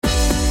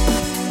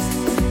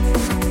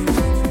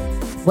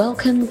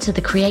Welcome to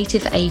the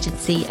Creative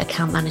Agency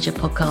Account Manager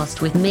podcast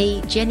with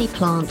me, Jenny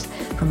Plant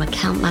from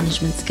Account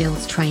Management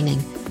Skills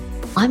Training.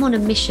 I'm on a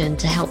mission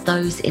to help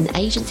those in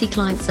agency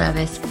client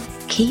service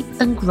keep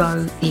and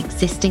grow the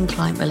existing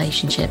client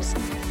relationships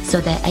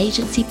so their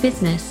agency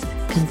business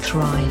can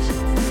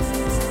thrive.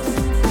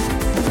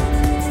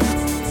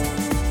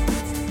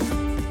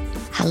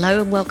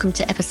 Hello and welcome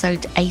to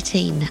episode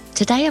 18.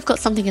 Today I've got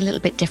something a little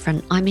bit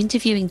different. I'm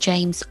interviewing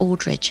James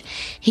Aldridge.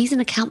 He's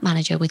an account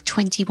manager with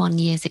 21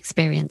 years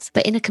experience,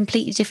 but in a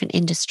completely different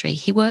industry.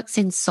 He works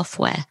in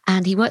software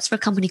and he works for a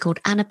company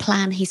called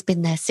Anaplan. He's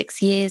been there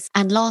 6 years.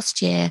 And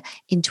last year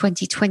in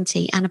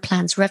 2020,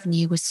 Anaplan's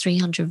revenue was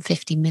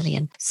 350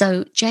 million.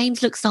 So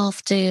James looks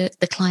after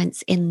the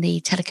clients in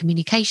the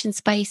telecommunications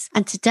space.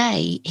 And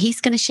today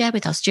he's going to share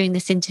with us during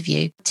this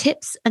interview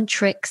tips and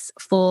tricks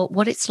for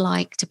what it's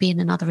like to be in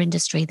another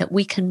industry that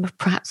we can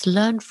perhaps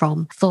learn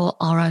from for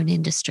our own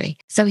industry.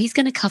 So he's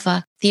going to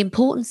cover the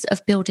importance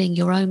of building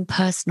your own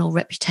personal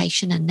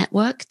reputation and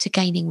network to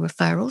gaining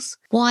referrals,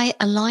 why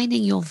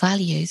aligning your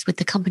values with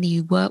the company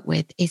you work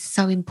with is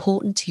so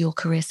important to your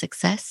career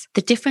success,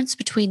 the difference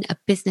between a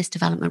business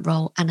development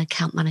role and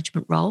account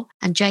management role,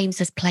 and James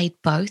has played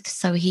both,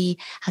 so he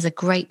has a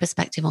great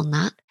perspective on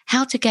that,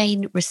 how to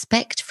gain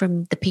respect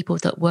from the people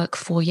that work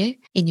for you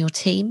in your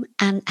team,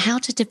 and how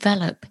to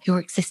develop your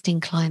existing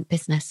client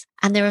business.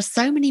 And there are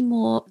so many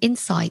more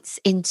insights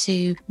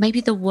into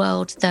maybe the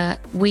world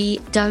that we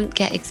don't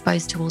get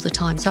exposed to all the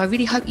time. So I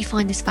really hope you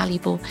find this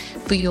valuable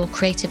for your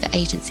creative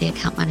agency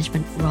account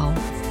management role.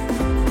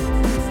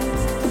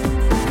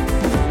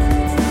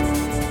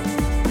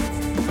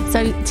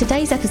 So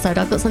today's episode,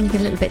 I've got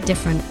something a little bit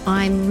different.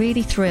 I'm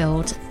really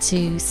thrilled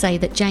to say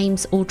that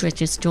James Aldridge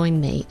has joined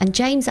me. And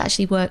James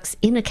actually works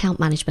in account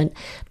management,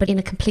 but in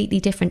a completely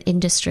different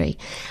industry.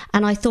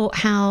 And I thought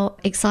how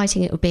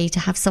exciting it would be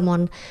to have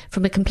someone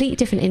from a completely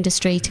different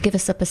industry to give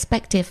us a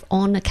perspective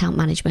on account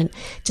management,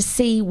 to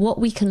see what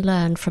we can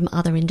learn from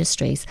other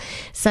industries.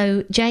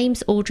 So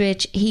James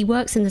Aldridge, he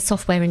works in the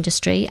software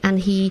industry and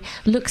he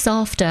looks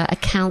after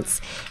accounts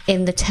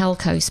in the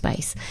telco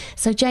space.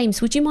 So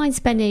James, would you mind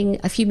spending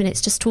a few minutes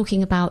just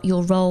talking about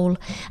your role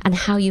and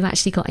how you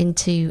actually got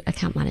into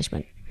account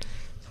management?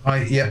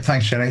 Yeah,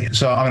 thanks, Jenny.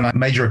 So I'm a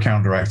major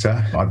account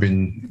director. I've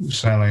been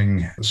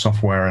selling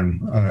software and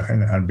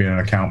being an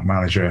account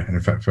manager, in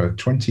effect, for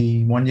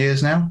 21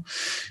 years now.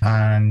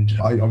 And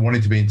I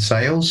wanted to be in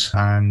sales.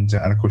 And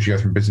of course, you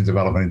go from business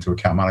development into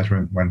account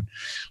management when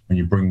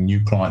you bring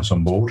new clients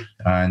on board.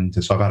 And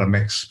so I've had a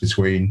mix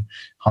between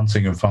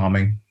hunting and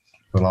farming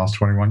for the last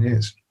 21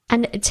 years.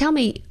 And tell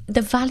me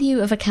the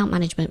value of account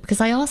management, because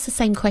I ask the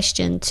same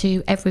question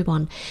to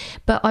everyone,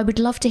 but I would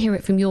love to hear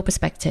it from your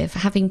perspective,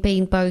 having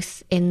been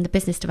both in the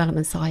business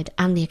development side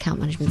and the account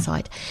management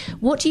side.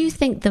 What do you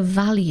think the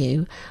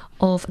value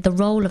of the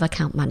role of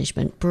account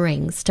management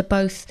brings to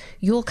both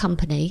your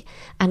company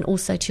and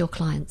also to your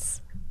clients?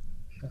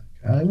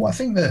 Well, I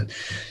think that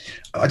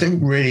I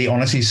don't really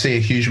honestly see a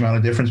huge amount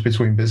of difference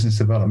between business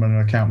development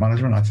and account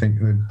management. I think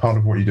that part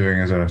of what you're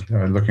doing as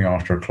looking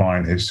after a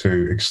client is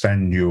to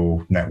extend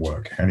your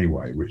network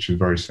anyway, which is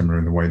very similar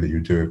in the way that you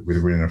do it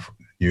within a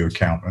new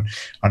account.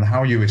 And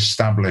how you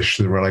establish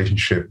the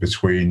relationship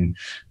between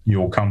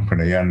your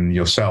company and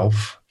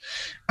yourself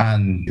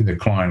and the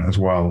client as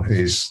well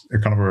is a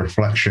kind of a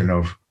reflection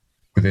of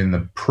within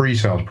the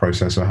pre-sales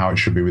process of how it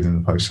should be within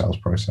the post-sales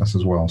process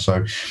as well.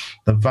 So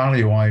the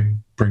value I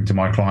bring to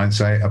my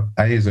clients, A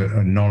is a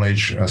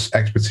knowledge,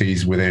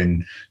 expertise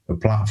within the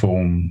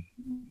platform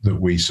that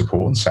we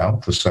support and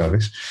sell, the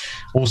service,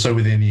 also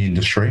within the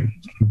industry,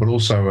 but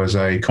also as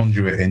a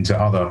conduit into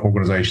other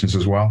organizations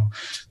as well.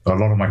 A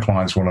lot of my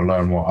clients want to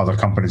learn what other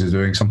companies are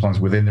doing, sometimes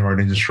within their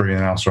own industry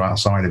and also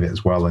outside of it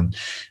as well, and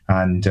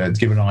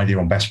give an idea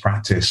on best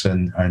practice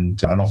and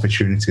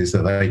opportunities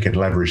that they could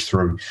leverage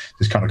through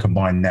this kind of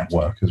combined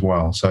network as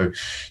well. So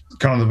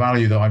kind of the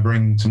value that I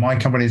bring to my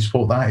company to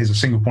support that is a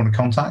single point of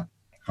contact.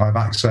 I have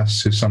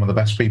access to some of the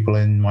best people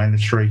in my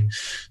industry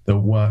that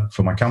work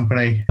for my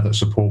company, that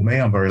support me.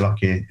 I'm very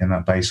lucky in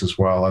that base as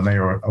well. And they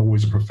are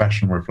always a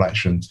professional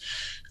reflection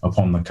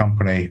upon the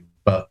company,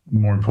 but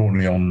more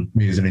importantly on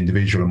me as an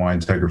individual and my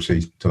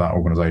integrity to that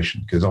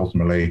organization. Because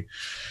ultimately,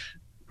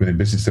 within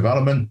business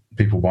development,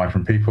 people buy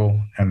from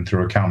people. And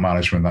through account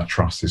management, that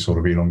trust is sort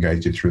of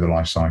elongated through the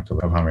life cycle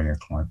of having a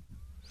client.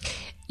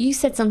 You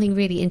said something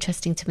really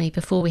interesting to me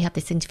before we had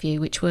this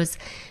interview, which was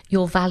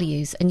your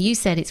values. And you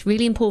said it's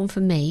really important for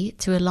me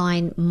to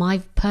align my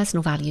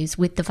personal values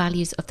with the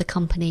values of the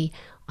company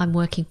I'm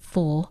working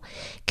for.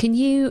 Can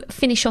you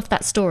finish off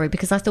that story?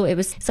 Because I thought it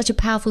was such a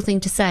powerful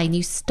thing to say. And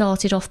you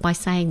started off by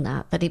saying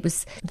that it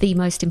was the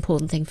most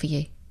important thing for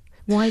you.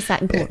 Why is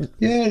that important?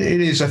 Yeah,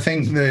 it is. I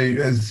think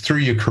through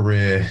your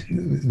career,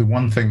 the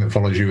one thing that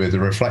follows you is a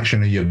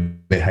reflection of your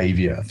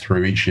behavior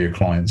through each of your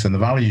clients, and the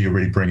value you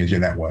really bring is your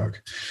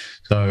network.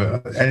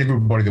 So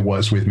everybody that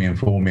works with me and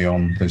for me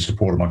on the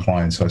support of my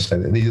clients, I say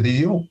that these are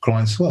your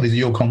clients as well. These are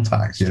your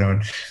contacts,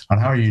 and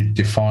how you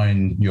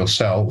define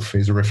yourself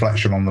is a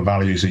reflection on the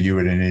values of you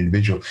and an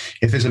individual.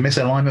 If there's a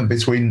misalignment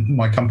between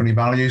my company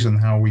values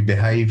and how we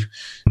behave,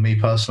 me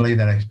personally,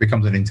 then it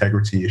becomes an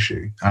integrity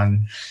issue.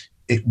 And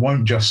it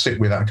won't just sit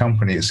with that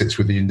company, it sits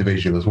with the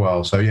individual as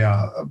well. So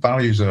yeah,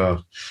 values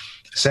are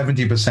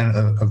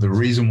 70% of the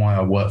reason why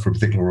I work for a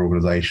particular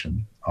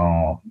organization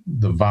are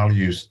the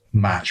values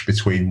match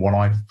between what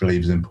I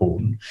believe is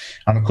important.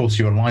 And of course,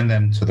 you align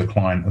them to the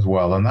client as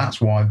well. And that's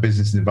why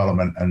business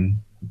development and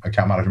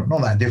account management are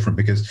not that different,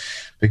 because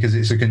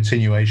it's a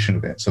continuation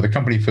of it. So the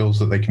company feels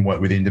that they can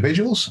work with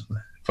individuals.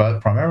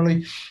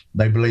 Primarily,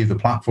 they believe the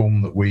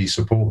platform that we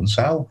support and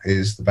sell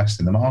is the best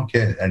in the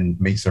market and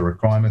meets their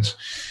requirements.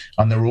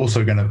 And they're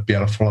also going to be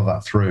able to follow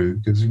that through,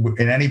 because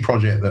in any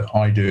project that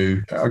I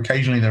do,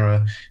 occasionally there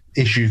are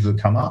issues that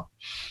come up.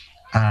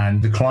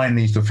 And the client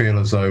needs to feel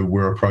as though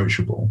we're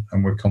approachable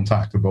and we're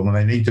contactable, and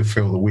they need to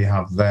feel that we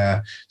have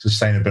their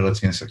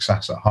sustainability and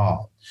success at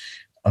heart.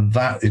 And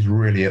that is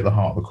really at the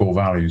heart of the core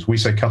values. We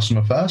say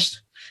customer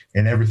first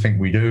in everything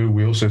we do.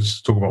 We also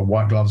talk about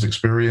white gloves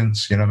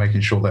experience,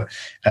 making sure that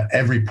at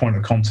every point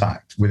of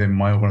contact within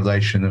my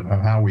organization of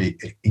how we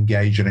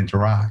engage and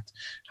interact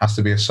has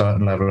to be a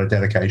certain level of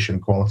dedication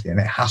and quality, and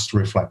it has to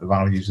reflect the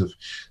values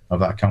of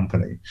that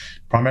company.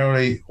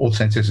 Primarily,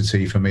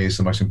 authenticity for me is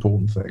the most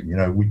important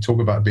thing. We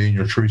talk about being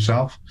your true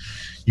self.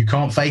 You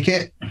can't fake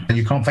it.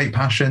 You can't fake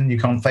passion. You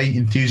can't fake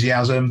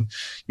enthusiasm.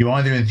 You're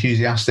either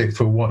enthusiastic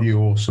for what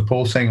you're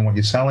supporting and what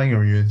you're selling,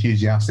 or you're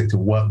enthusiastic to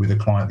work with the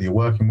client that you're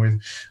working with,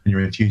 and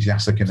you're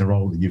enthusiastic in the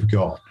role that you've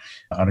got.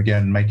 And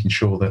again, making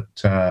sure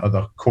that at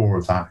the core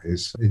of that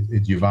is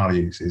your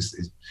values is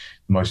the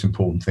most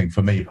important thing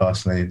for me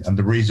personally, and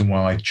the reason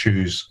why I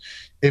choose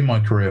in my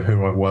career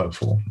who I work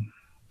for.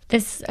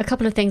 There's a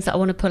couple of things that I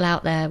want to pull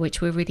out there which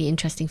were really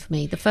interesting for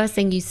me. The first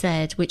thing you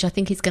said, which I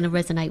think is going to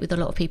resonate with a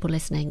lot of people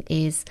listening,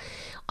 is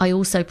I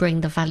also bring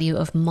the value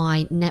of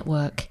my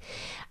network.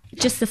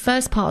 Just the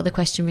first part of the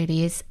question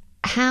really is,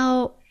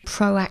 how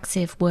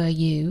proactive were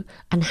you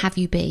and have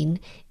you been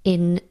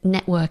in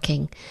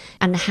networking,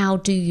 and how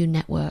do you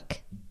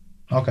network?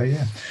 Okay,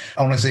 yeah.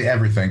 Honestly,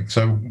 everything.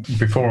 So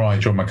before I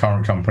joined my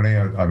current company,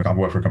 I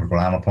worked for a company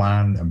called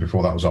Anaplan, and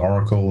before that was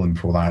Oracle, and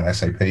before that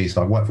SAP.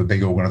 So I worked for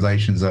big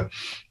organizations that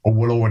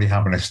will already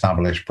have an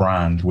established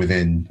brand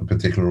within a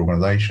particular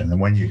organization. And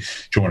when you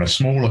join a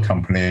smaller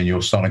company and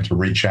you're starting to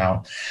reach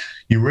out,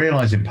 you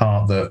realize in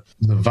part that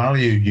the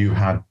value you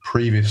had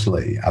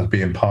previously as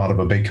being part of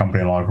a big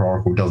company like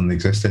Oracle doesn't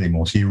exist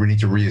anymore. So you really need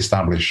to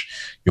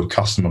reestablish your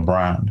customer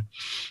brand.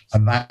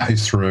 And that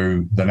is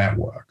through the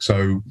network.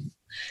 So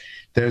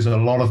there's a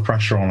lot of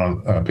pressure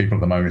on people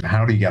at the moment.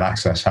 How do you get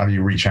access? How do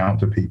you reach out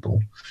to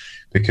people?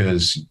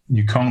 Because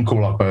you can't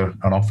call up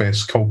an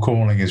office. Cold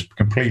calling is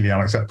completely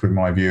unacceptable in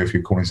my view. If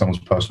you're calling someone's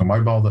personal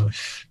mobile, that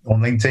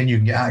on LinkedIn you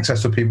can get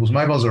access to people's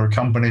mobiles. There are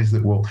companies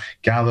that will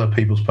gather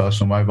people's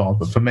personal mobiles,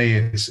 but for me,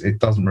 it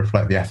doesn't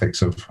reflect the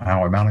ethics of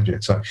how I manage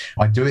it. So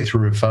I do it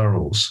through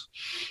referrals.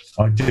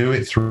 I do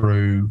it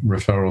through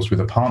referrals with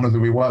a partner that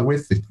we work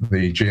with,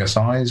 the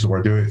GSIs, or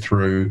I do it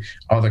through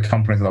other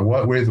companies that I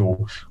work with,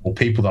 or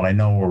people that I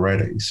know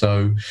already.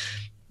 So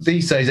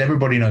these days,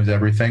 everybody knows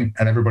everything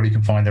and everybody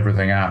can find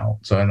everything out.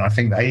 So, and I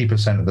think that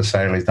 80% of the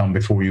sale is done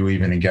before you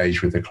even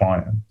engage with the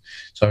client.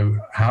 So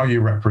how you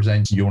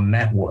represent your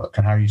network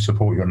and how you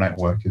support your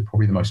network is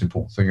probably the most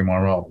important thing in my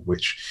role,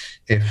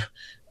 which if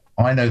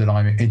I know that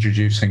I'm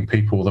introducing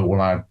people that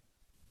will add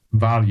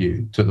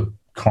value to the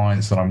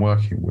clients that I'm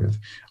working with,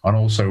 and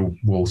also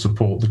will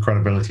support the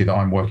credibility that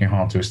I'm working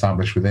hard to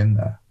establish within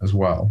there as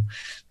well,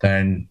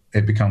 then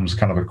it becomes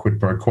kind of a quid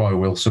pro quo.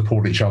 We'll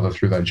support each other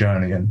through that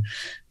journey. And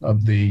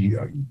the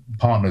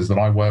partners that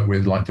I work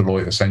with, like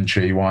Deloitte,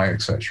 Accenture, EY,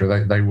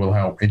 etc., they will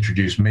help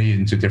introduce me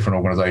into different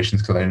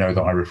organizations because they know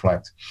that I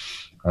reflect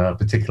a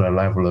particular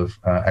level of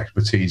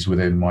expertise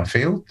within my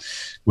field,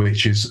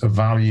 which is of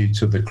value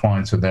to the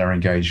clients that they're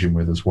engaging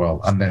with as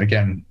well. And then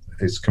again,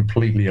 it's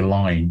completely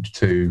aligned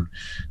to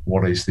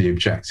what is the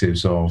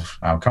objectives of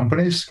our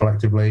companies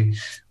collectively.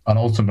 And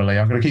ultimately,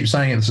 I'm going to keep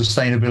saying it, the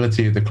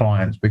sustainability of the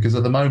clients, because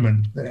at the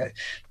moment,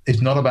 it's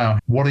not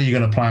about what are you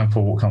going to plan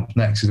for, what comes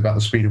next. It's about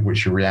the speed at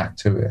which you react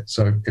to it.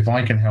 So if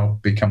I can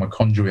help become a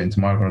conduit into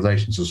my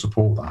organization to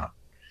support that,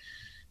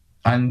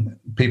 and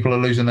people are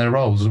losing their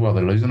roles as well,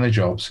 they're losing their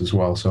jobs as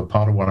well. So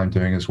part of what I'm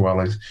doing as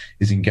well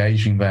is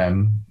engaging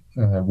them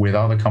with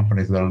other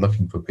companies that are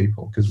looking for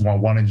people, because while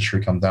one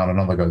industry comes down,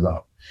 another goes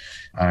up.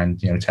 And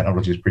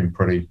technology has been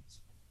pretty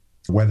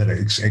weathered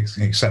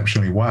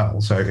exceptionally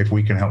well. So if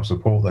we can help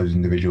support those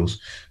individuals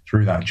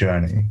through that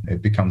journey,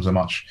 it becomes a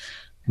much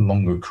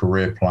longer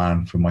career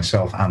plan for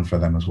myself and for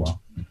them as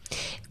well.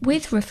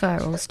 With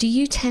referrals, do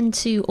you tend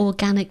to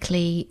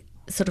organically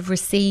sort of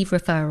receive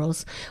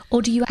referrals,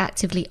 or do you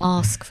actively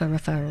ask for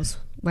referrals?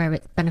 where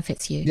it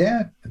benefits you?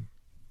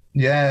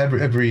 Yeah,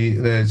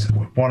 there's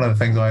one of the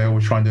things I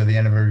always try and do at the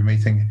end of every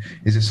meeting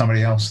is there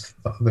somebody else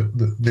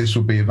that this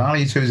would be of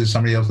value to? Is there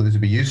somebody else that this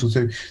would be useful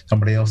to?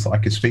 Somebody else that I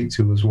could speak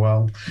to as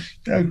well?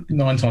 9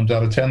 times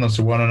out of 10, that's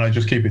the one, and I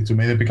just keep it to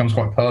me. That becomes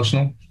quite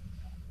personal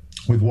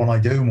with what I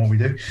do and what we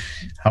do.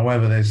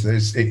 However,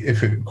 there's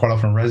if it quite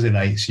often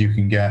resonates,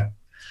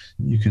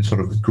 you can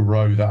sort of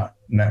grow that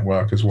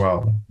network as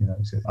well,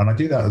 and I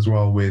do that as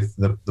well with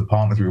the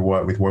partners we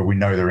work with, where we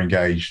know they're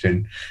engaged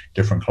in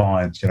different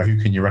clients. Who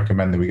can you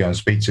recommend that we go and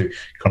speak to?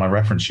 Can I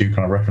reference you?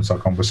 Can I reference our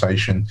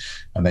conversation?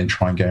 And then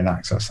try and gain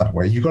access that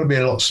way. You've got to be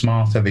a lot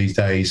smarter these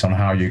days on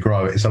how you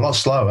grow it. It's a lot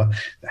slower,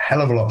 a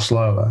hell of a lot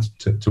slower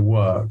to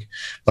work.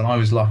 But I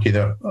was lucky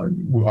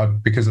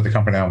that because of the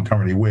company I'm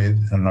currently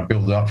with, and I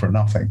built it up for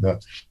nothing,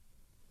 that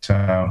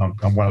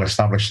I'm well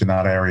established in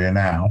that area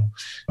now.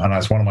 And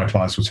as one of my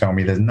clients will tell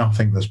me, there's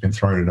nothing that's been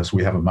thrown at us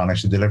we haven't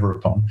managed to deliver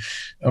upon.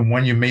 And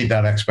when you meet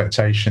that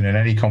expectation in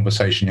any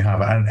conversation you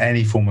have and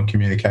any form of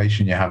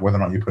communication you have, whether or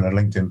not you put in a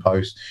LinkedIn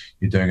post,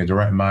 you're doing a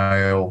direct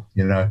mail,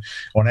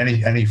 on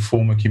any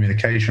form of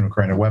communication or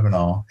creating a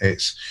webinar,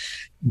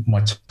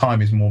 my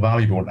time is more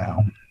valuable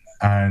now.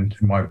 And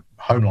my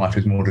home life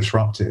is more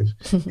disruptive.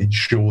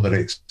 Ensure that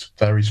it's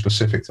very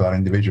specific to that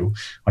individual.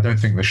 I don't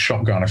think the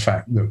shotgun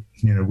effect that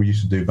we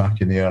used to do back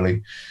in the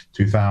early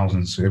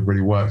 2000s it really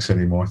works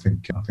anymore. I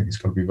think it's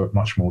got to be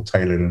much more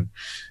tailored and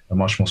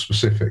much more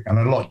specific, and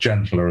a lot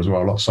gentler as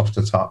well, a lot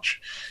softer touch.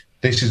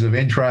 This is of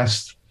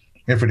interest.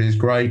 If it is,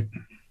 great.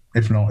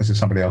 If not, is there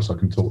somebody else I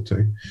can talk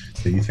to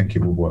that you think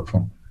it will work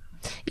for?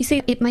 You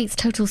see, it makes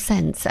total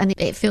sense, and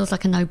it feels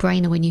like a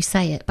no-brainer when you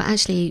say it. But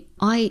actually,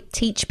 I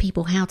teach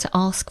people how to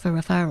ask for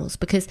referrals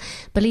because,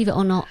 believe it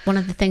or not, one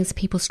of the things that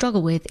people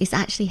struggle with is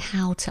actually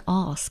how to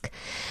ask.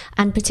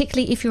 And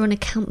particularly if you're an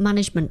account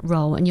management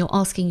role and you're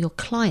asking your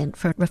client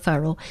for a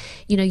referral,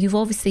 you've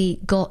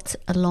obviously got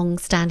a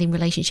long-standing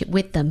relationship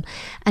with them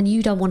and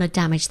you don't want to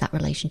damage that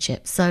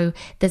relationship. So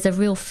there's a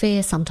real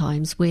fear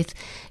sometimes with,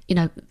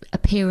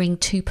 appearing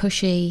too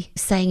pushy,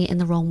 saying it in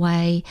the wrong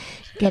way,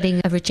 getting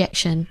a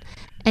rejection.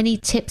 Any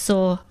tips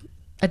or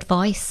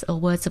advice or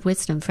words of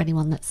wisdom for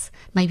anyone that's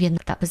maybe in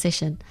that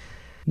position?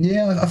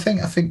 Yeah, I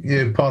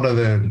think part of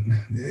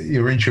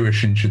your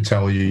intuition should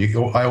tell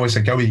you. I always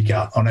say, go with your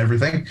gut on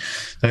everything.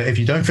 So if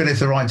you don't feel it's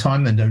the right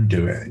time, then don't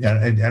do it.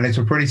 And it's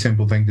a pretty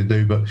simple thing to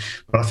do, but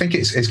I think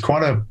it's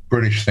quite a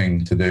British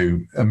thing to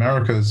do.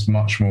 America's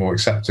much more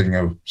accepting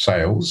of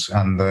sales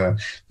and the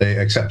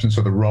acceptance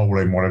of the role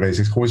in what it is.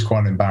 It's always quite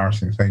an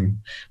embarrassing thing,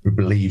 we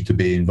believe, to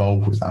be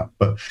involved with that.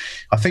 But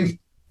I think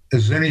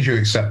as soon as you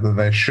accept that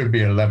there should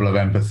be a level of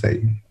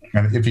empathy,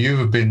 and if you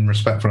have been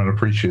respectful and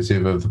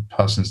appreciative of the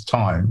person's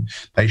time,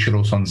 they should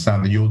also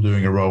understand that you're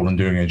doing a role and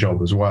doing a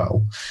job as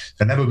well.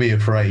 So never be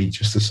afraid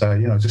just to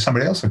say, is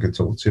somebody else I could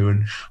talk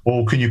to?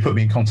 Or can you put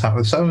me in contact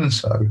with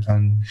so-and-so?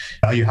 And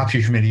are you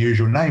happy for me to use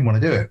your name when I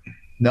do it?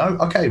 No?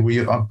 Okay,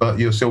 but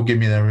you'll still give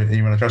me their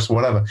email address or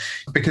whatever.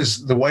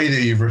 Because the way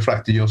that you've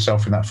reflected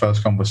yourself in that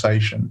first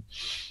conversation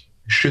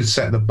should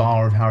set the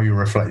bar of how you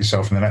reflect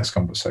yourself in the next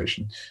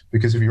conversation.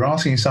 Because if you're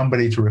asking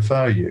somebody to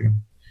refer you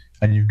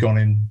and you've gone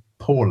in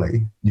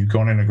poorly, you've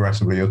gone in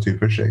aggressively or too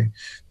pushy,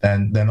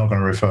 then they're not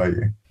going to refer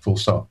you, full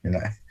stop.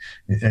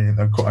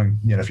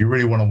 If you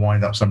really want to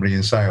wind up somebody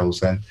in sales,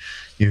 then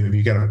if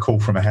you get a call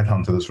from a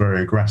headhunter that's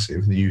very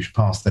aggressive, you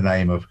pass the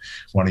name of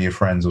one of your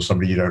friends or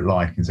somebody you don't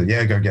like and say,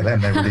 yeah, go get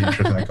them, they're really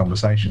interested in that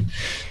conversation.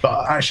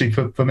 But actually,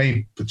 for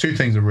me, the two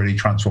things have really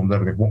transformed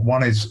everything.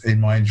 One is, in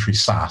my industry,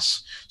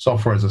 SaaS,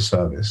 software as a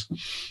service.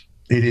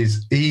 It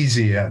is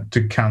easier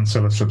to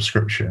cancel a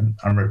subscription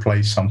and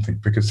replace something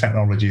because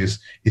technology is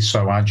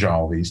so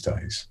agile these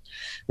days.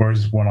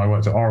 Whereas when I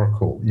worked at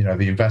Oracle,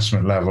 the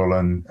investment level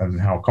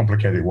and how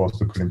complicated it was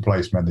to put in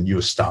place meant that you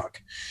were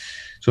stuck.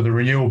 So the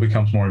renewal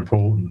becomes more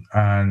important.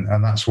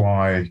 And that's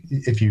why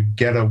if you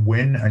get a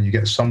win and you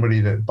get somebody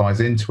that buys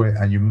into it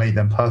and you make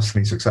them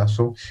personally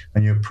successful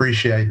and you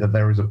appreciate that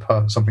there is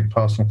something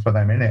personal for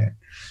them in it,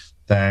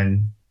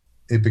 then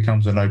it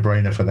becomes a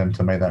no-brainer for them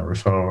to make that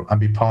referral and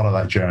be part of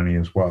that journey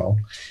as well.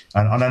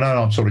 And I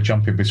know I'm sort of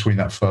jumping between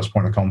that first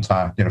point of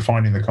contact,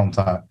 finding the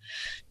contact,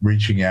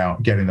 reaching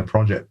out, getting the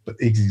project, but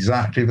it's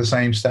exactly the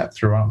same step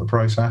throughout the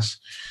process,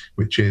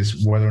 which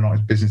is whether or not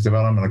it's business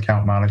development,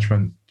 account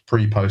management,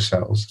 pre-post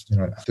sales.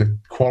 The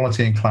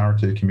quality and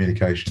clarity of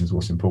communication is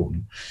what's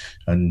important.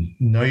 And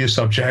know your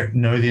subject,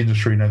 know the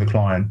industry, know the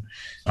client,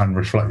 and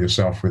reflect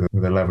yourself with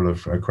a level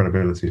of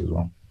credibility as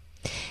well.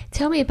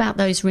 Tell me about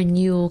those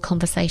renewal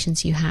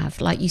conversations you have.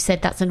 Like you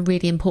said, that's a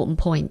really important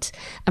point.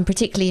 And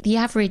particularly the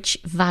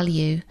average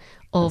value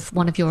of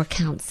one of your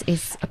accounts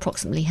is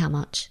approximately how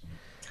much?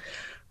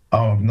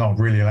 Oh, I'm not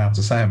really allowed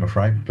to say, I'm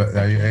afraid, but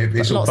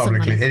it's all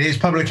publicly. It is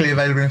publicly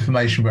available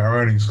information, but our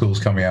earnings call's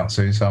coming out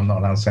soon, so I'm not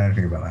allowed to say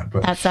anything about that.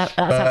 But that's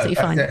absolutely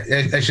fine.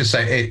 Let's just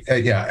say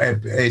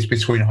it's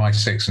between high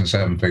 6 and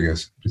 7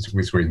 figures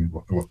between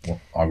what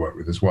I work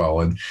with as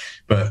well.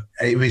 But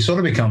it sort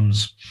of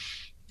becomes,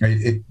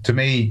 to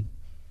me,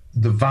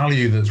 the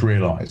value that's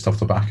realized off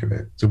the back of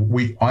it. So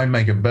I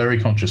make a very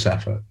conscious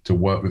effort to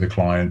work with a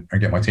client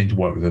and get my team to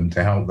work with them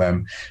to help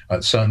them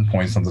at certain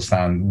points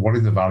understand what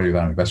is the value of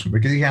that investment,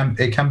 because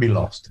it can be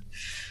lost.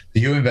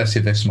 You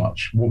invested this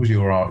much. What was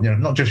your,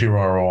 not just your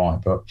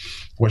ROI, but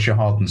what's your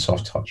hard and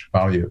soft touch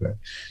value of it?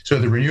 So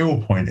at the renewal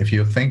point, if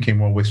you're thinking,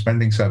 well, we're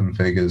spending 7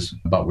 figures,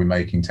 but we're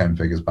making 10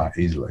 figures back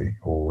easily,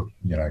 or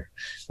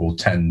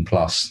 10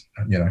 plus,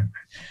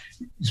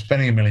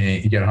 spending $1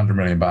 million, you get 100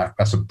 million back.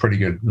 That's a pretty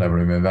good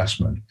level of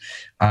investment.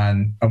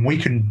 And we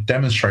can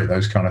demonstrate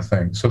those kind of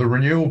things. So the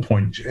renewal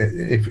point,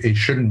 it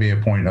shouldn't be a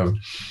point of,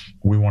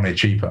 we want it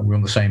cheaper. We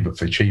want the same, but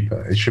for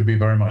cheaper. It should be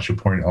very much a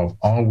point of,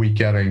 are we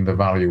getting the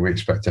value we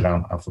expected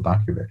out the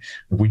back of it?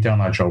 If we've done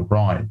our job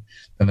right,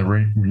 then the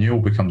renewal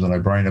becomes a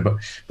no-brainer.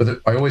 But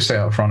I always say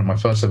up front in my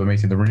first ever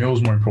meeting, the renewal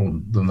is more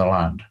important than the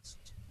land.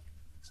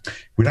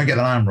 If we don't get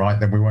the land right,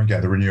 then we won't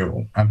get the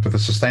renewal. And for the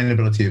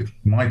sustainability of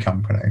my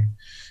company,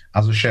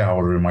 as a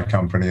shareholder in my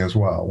company as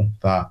well,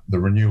 that the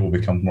renewal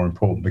becomes more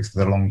important because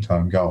of the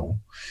long-term goal.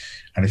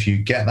 And if you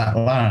get that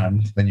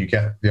land, then you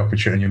get the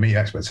opportunity, you meet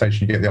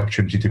expectation, you get the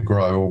opportunity to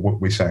grow, or what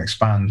we say,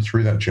 expand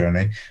through that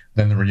journey,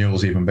 then the renewal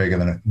is even bigger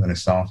than it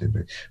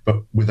started.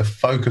 But with a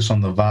focus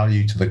on the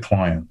value to the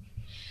client.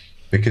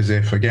 Because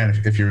if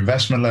your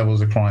investment level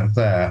as a client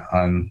there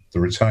and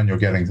the return you're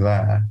getting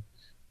there,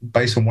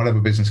 based on whatever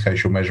business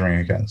case you're measuring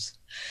against,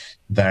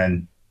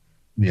 then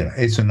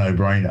it's a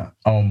no-brainer.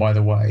 Oh, and by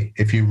the way,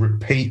 if you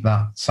repeat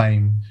that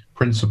same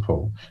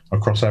principle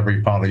across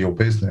every part of your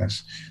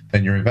business,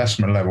 then your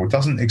investment level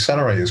doesn't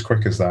accelerate as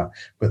quick as that,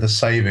 but the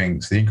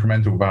savings, the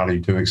incremental value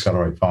do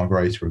accelerate far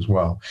greater as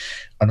well.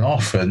 And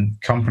often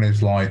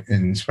companies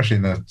especially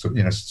in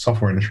the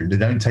software industry, they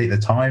don't take the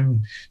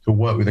time to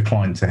work with the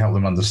client to help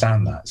them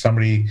understand that.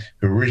 Somebody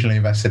who originally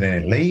invested in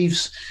it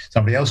leaves,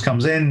 somebody else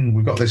comes in,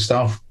 we've got this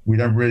stuff, we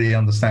don't really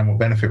understand what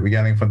benefit we're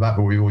getting from that,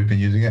 but we've always been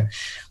using it.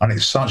 And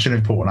it's such an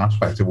important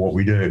aspect of what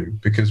we do,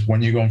 because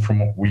when you've gone from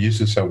what we used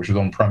to sell, which was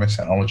on-premise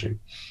technology,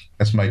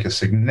 let's make a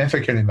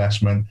significant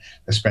investment,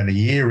 let's spend a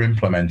year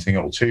implementing it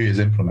or 2 years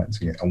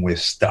implementing it, and we're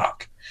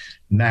stuck.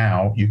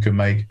 Now you can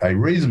make a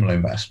reasonable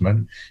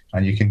investment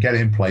and you can get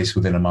it in place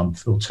within a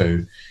month or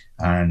two,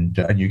 and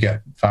you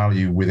get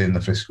value within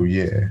the fiscal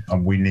year.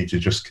 And we need to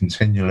just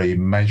continually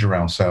measure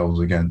ourselves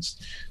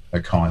against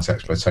a client's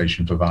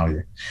expectation for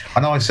value. I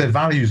know I said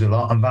values a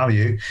lot and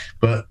value,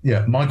 but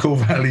my core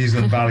values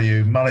and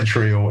value,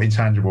 monetary or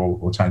intangible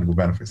or tangible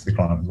benefits to the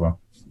client as well.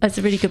 That's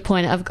a really good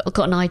point. I've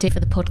got an idea for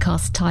the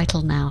podcast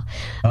title now.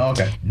 Oh,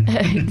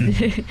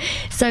 okay.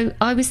 So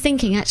I was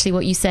thinking, actually,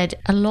 what you said,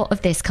 a lot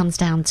of this comes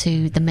down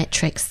to the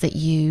metrics that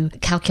you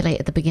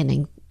calculate at the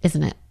beginning,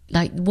 isn't it?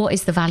 Like, what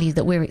is the value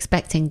that we're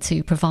expecting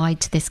to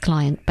provide to this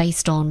client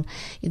based on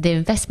the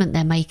investment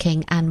they're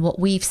making and what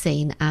we've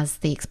seen as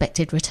the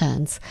expected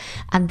returns?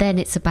 And then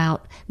it's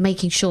about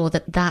making sure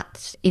that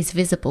that is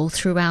visible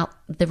throughout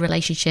the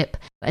relationship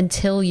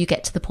until you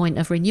get to the point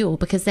of renewal,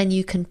 because then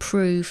you can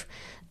prove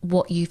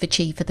what you've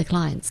achieved for the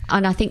clients.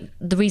 And I think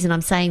the reason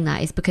I'm saying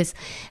that is because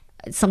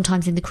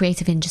sometimes in the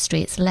creative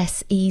industry, it's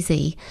less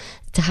easy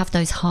to have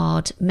those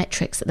hard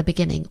metrics at the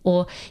beginning,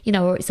 or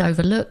it's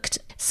overlooked.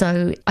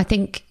 So I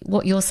think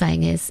what you're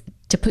saying is,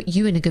 to put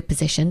you in a good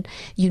position,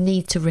 you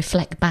need to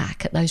reflect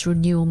back at those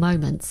renewal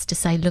moments to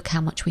say, look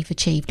how much we've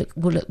achieved, look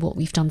what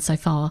we've done so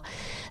far,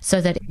 so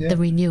that the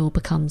renewal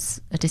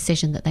becomes a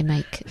decision that they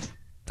make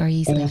very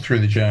easily. All through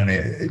the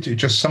journey,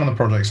 just some of the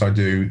projects I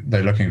do,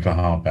 they're looking for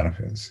hard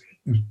benefits.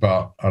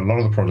 But a lot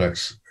of the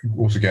projects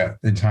also get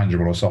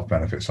intangible or soft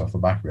benefits off the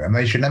back of it, and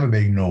they should never be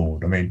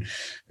ignored. I mean,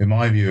 in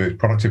my view, it's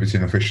productivity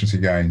and efficiency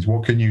gains.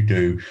 What can you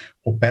do?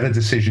 What better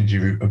decisions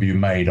have you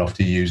made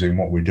after using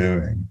what we're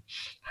doing?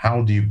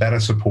 How do you better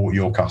support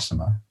your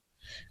customer?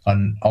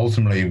 And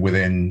ultimately,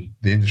 within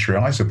the industry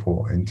I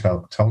support in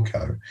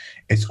telco,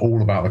 it's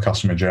all about the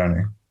customer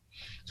journey.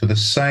 So the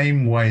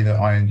same way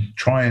that I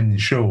try and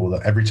ensure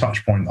that every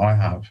touch point I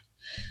have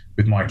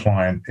with my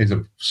client is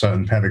a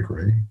certain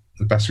pedigree,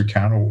 the best we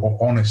can, or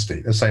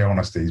honesty. Let's say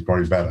honesty is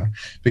probably better,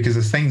 because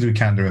there's things we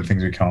can do and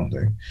things we can't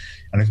do.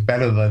 And it's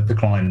better that the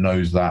client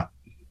knows that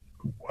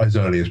as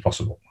early as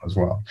possible as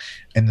well,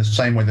 in the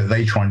same way that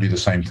they try and do the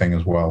same thing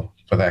as well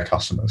for their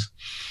customers.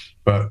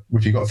 But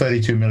if you've got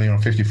 32 million or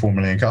 54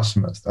 million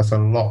customers, that's a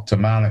lot to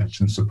manage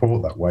and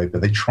support that way.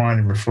 But they try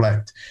and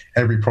reflect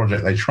every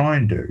project they try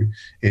and do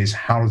is,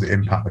 how does it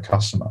impact the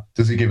customer?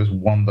 Does it give us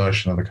one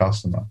version of the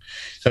customer?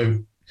 So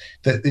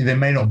there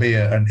may not be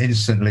an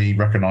instantly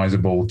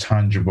recognizable,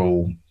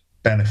 tangible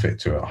benefit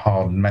to it, a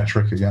hard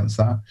metric against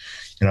that.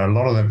 A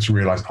lot of them to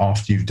realize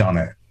after you've done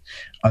it.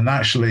 And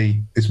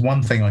actually, it's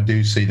one thing I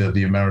do see that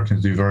the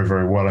Americans do very,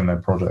 very well in their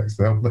projects.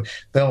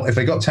 They'll if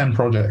they got 10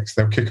 projects,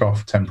 they'll kick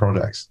off 10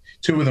 projects.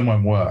 2 of them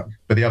won't work,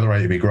 but the other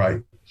 8 will be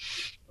great.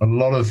 A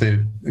lot of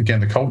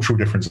the cultural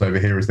difference over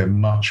here is they're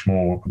much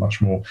more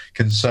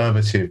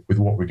conservative with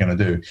what we're going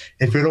to do.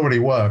 If it already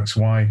works,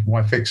 why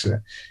fix it?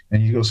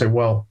 And you've got to say,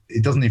 well,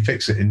 it doesn't need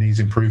fix it needs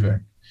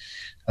improving.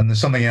 And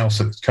there's something else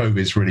that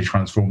COVID's really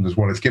transformed as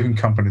well. It's given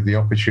companies the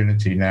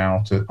opportunity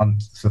now to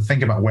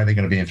think about where they're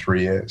going to be in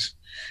 3 years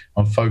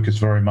and focus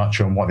very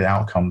much on what the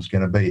outcome's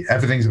going to be.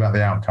 Everything's about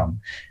the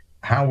outcome.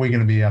 How are we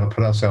going to be able to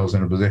put ourselves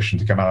in a position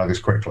to come out of this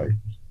quickly?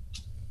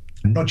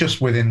 Not just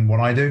within what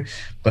I do,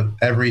 but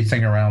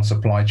everything around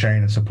supply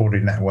chain and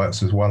supporting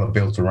networks as well are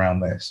built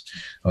around this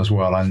as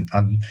well.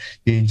 And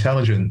the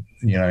intelligent,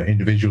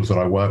 individuals that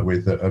I work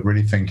with that are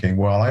really thinking,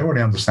 well, I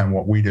already understand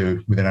what we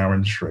do within our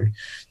industry.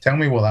 Tell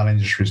me what that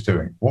industry is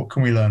doing. What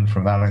can we learn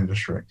from that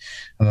industry?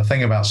 And the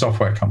thing about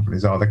software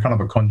companies are they're kind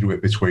of a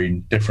conduit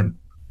between different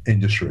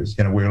industries.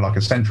 We're like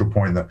a central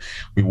point that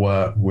we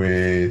work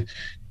with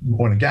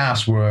oil and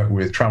gas, work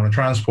with travel and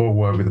transport,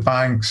 work with the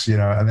banks,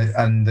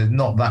 and there's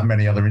not that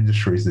many other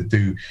industries that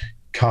do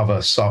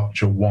cover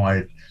such a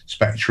wide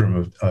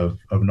spectrum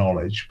of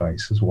knowledge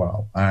base as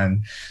well.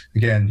 And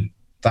again,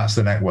 that's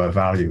the network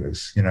value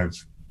is,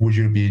 would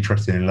you be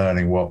interested in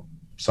learning what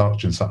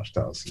such and such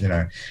does?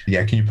 Can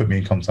you put me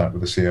in contact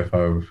with the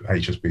CFO of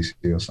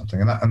HSBC or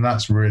something? And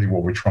that's really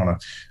what we're trying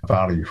to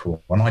value for.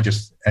 And I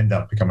just end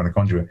up becoming a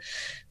conduit.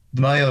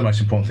 The other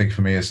most important thing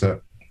for me is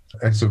that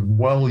it's a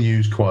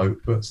well-used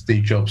quote that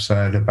Steve Jobs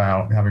said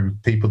about having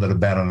people that are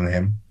better than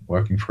him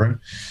working for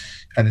him.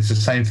 And it's the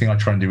same thing I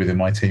try and do within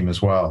my team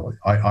as well.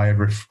 I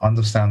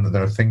understand that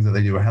there are things that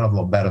they do a hell of a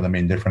lot better than me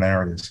in different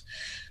areas.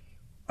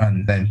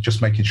 And then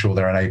just making sure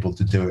they're able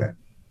to do it.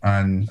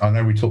 And I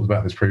know we talked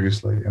about this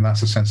previously, and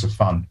that's a sense of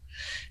fun.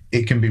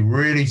 It can be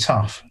really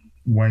tough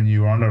when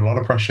you're under a lot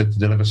of pressure to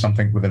deliver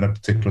something within a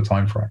particular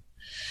time frame.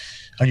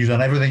 And you've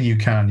done everything you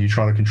can. You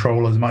try to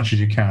control as much as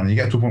you can. And you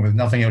get to a point where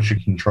nothing else you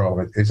can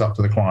control. It's up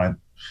to the client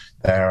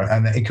there.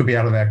 And it could be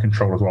out of their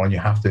control as well, and you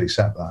have to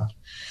accept that.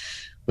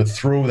 But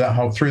through that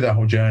whole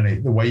journey,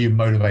 the way you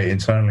motivate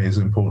internally is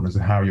as important as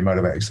how you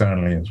motivate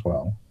externally as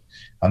well.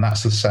 And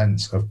that's the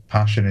sense of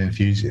passion and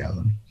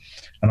enthusiasm.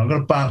 And I'm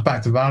going to bounce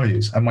back to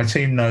values. And my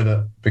team know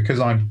that because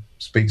I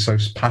speak so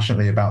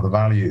passionately about the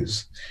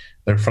values,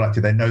 they're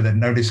reflected. They know that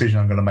no decision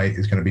I'm going to make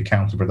is going to be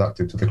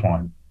counterproductive to the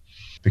client,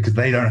 because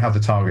they don't have the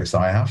targets that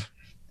I have.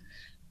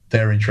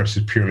 Their interest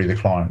is purely the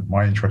client.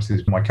 My interest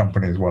is my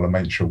company as well, and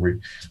make sure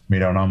we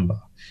meet our number.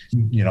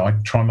 I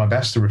try my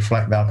best to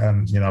reflect that,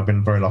 and I've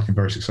been very lucky and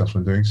very successful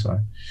in doing so.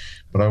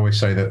 But I always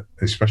say that,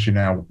 especially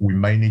now, we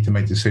may need to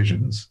make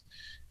decisions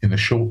in the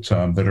short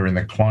term that are in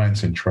the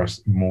client's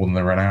interest more than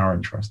they're in our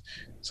interest.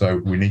 So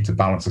we need to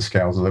balance the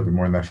scales a little bit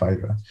more in their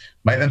favor,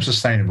 make them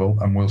sustainable,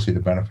 and we'll see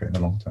the benefit in the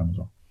long term as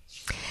well.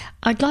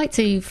 I'd like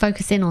to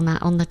focus in on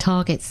that, on the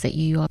targets that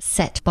you are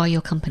set by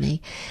your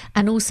company.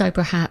 And also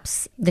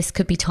perhaps this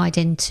could be tied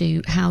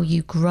into how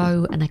you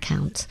grow an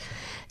account.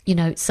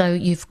 So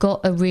you've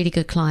got a really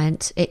good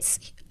client.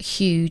 It's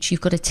huge.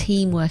 You've got a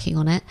team working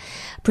on it.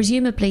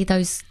 Presumably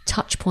those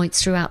touch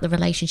points throughout the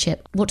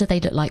relationship, what do they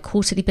look like?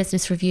 Quarterly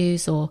business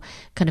reviews or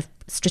kind of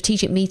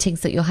strategic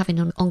meetings that you're having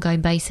on an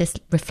ongoing basis,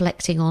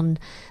 reflecting on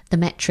the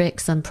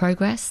metrics and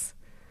progress?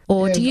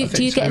 Or do you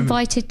get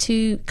invited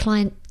to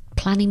client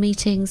planning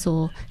meetings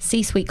or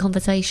C-suite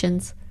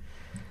conversations?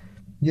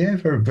 Yeah,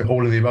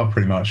 all of the above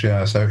pretty much,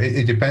 yeah. So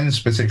it depends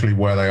particularly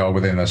where they are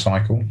within their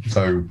cycle.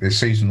 So it's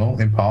seasonal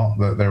in part,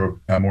 that there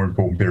are more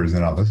important periods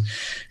than others.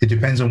 It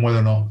depends on whether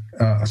or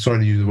not, sorry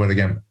to use the word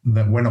again,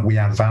 that when we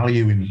add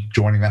value in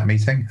joining that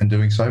meeting and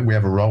doing so. We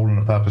have a role and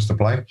a purpose to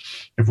play.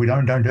 If we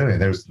don't do it.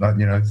 There's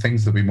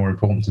things that be more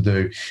important to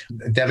do.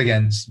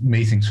 Delegate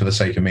meetings for the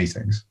sake of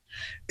meetings.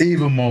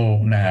 Even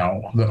more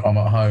now that I'm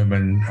at home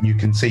and you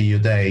can see your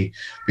day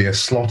be a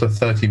slot of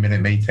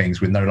 30-minute meetings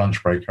with no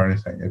lunch break or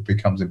anything. It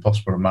becomes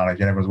impossible to manage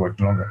and everyone's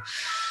working longer.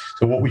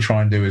 So what we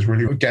try and do is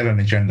really get an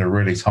agenda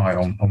really tight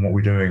on what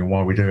we're doing and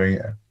why we're doing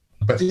it.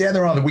 But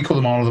yeah, we call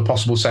them all the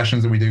possible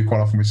sessions that we do quite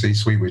often with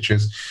C-suite, which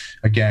is,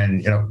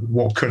 again,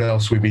 what could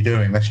else we be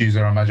doing? Let's use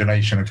our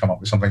imagination and come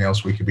up with something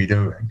else we could be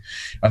doing.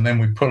 And then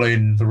we pull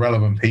in the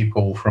relevant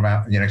people from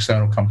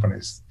external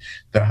companies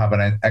that have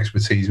an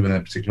expertise within a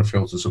particular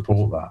field to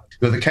support that.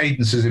 But the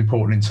cadence is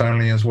important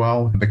internally as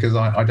well, because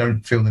I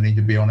don't feel the need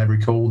to be on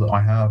every call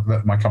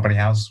that my company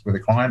has with a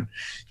client.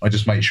 I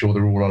just make sure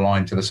they're all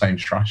aligned to the same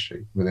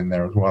strategy within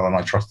there as well. And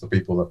I trust the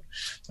people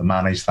that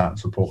manage that and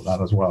support that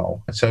as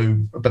well. So,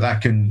 but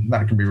that can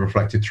be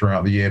reflected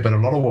throughout the year. But a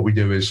lot of what we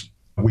do is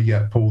we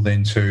get pulled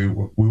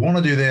into, we want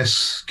to do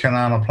this, can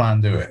our plan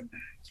do it?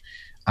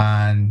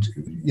 And,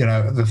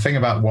 the thing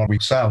about what we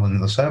sell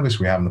and the service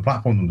we have and the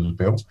platform that was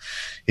built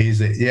is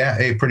that,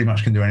 it pretty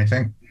much can do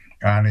anything.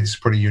 And it's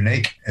pretty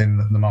unique in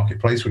the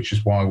marketplace, which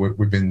is why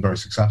we've been very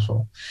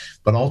successful.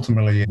 But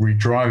ultimately, we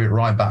drive it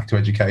right back to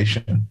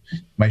education,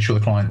 make sure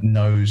the client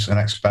knows and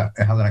has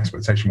an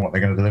expectation of what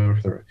they're going to deliver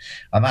through it.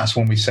 And that's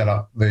when we set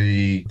up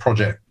the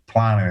project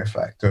planning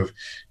effect of,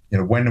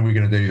 when are we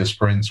going to do the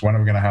sprints? When are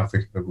we going to have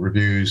the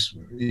reviews,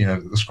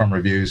 the Scrum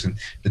reviews and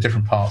the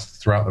different parts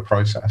throughout the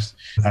process?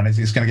 And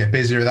it's going to get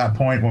busier at that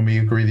point when we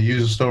agree the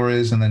user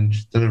stories and then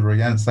deliver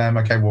against them.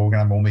 Okay, well, we're going to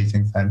have more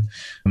meetings then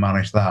to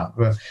manage that.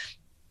 But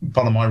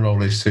part of my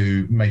role is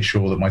to make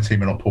sure that my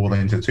team are not pulled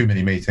into too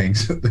many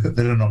meetings that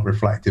are not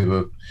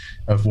reflective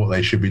of what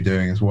they should be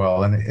doing as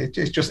well. And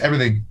it's just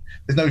everything.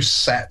 There's no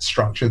set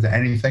structure to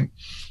anything.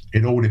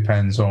 It all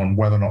depends on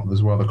whether or not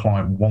the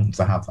client wants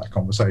to have that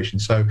conversation.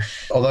 So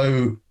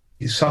although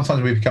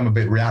sometimes we become a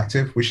bit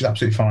reactive, which is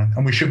absolutely fine.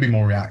 And we should be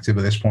more reactive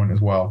at this point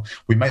as well.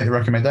 We make the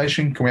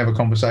recommendation. Can we have a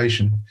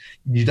conversation?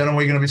 You don't know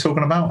what you're going to be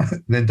talking about?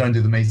 Then don't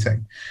do the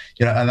meeting.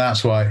 And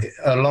that's why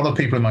a lot of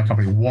people in my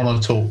company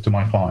want to talk to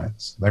my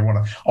clients. They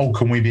want to,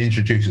 can we be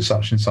introduced to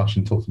such and such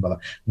and talk about that?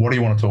 What do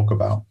you want to talk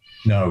about?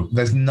 No,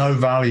 there's no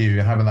value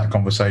in having that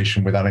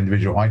conversation with that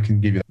individual. I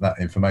can give you that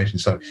information.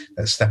 So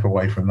let's step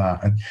away from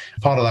that. And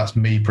part of that's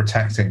me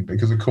protecting,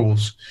 because of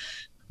course,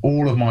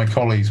 all of my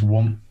colleagues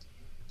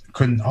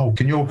can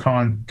your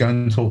client go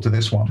and talk to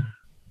this one?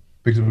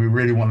 Because we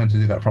really want them to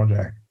do that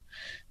project.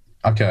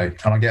 Okay,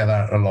 and I get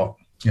that a lot,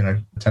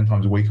 10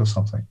 times a week or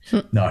something.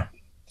 No,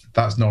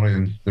 that's not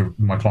in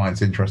my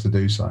client's interest to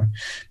do so.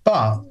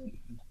 But,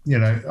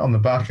 on the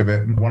back of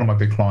it, one of my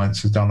big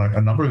clients has done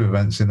a number of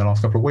events in the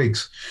last couple of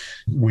weeks.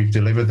 We've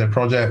delivered their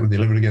project, we've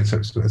delivered against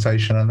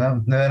expectation, and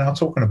then they're now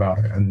talking about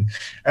it. And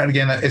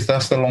again,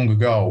 that's the longer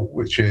goal,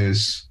 which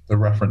is the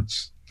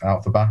reference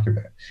out the back of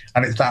it.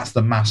 And that's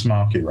the mass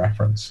market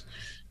reference.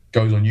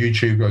 Goes on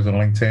YouTube, goes on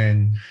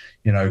LinkedIn,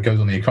 goes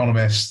on The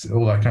Economist,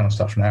 all that kind of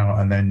stuff now.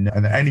 And then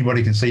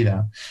anybody can see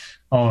that.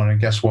 And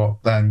guess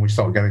what? Then we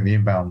start getting the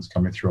inbounds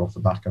coming through off the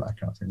back of that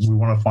kind of thing. We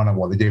want to find out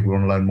what they did. We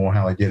want to learn more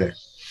how they did it.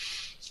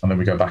 And then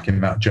we go back in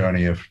that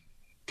journey of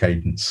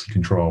cadence,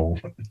 control,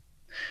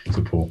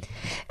 support.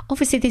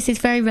 Obviously, this is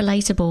very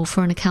relatable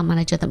for an account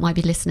manager that might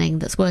be listening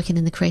that's working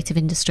in the creative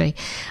industry.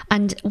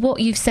 And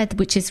what you've said,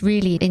 which is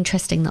really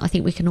interesting that I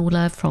think we can all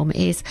learn from,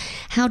 is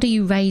how do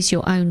you raise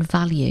your own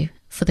value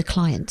for the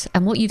client?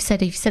 And what you've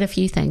said a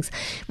few things,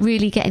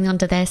 really getting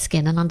under their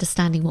skin and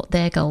understanding what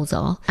their goals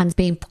are and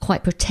being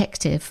quite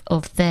protective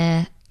of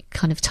their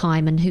kind of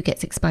time and who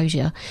gets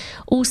exposure.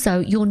 Also,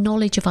 your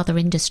knowledge of other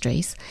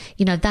industries,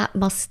 that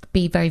must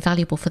be very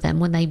valuable for them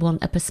when they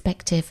want a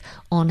perspective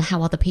on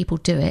how other people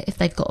do it, if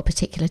they've got a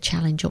particular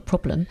challenge or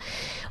problem.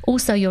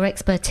 Also, your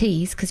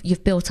expertise, because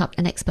you've built up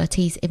an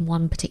expertise in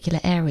one particular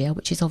area,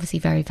 which is obviously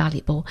very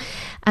valuable.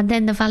 And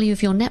then the value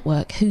of your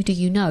network. Who do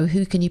you know?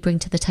 Who can you bring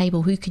to the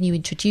table? Who can you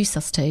introduce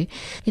us to?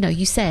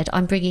 You said,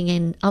 I'm bringing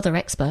in other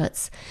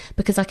experts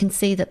because I can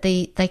see that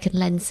they can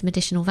lend some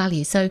additional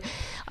value. So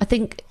I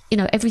think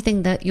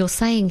everything that you're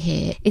saying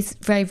here is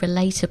very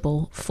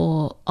relatable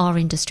for our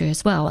industry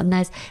as well. And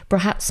there's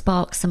perhaps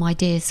sparks some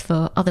ideas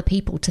for other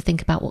people to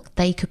think about what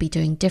they could be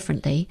doing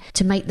differently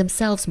to make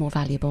themselves more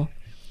valuable.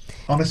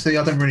 Honestly,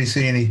 I don't really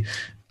see any,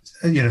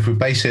 if we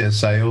base it as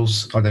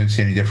sales, I don't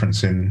see any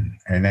difference in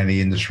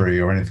any industry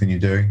or anything you're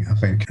doing. I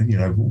think,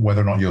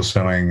 whether or not you're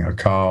selling a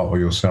car or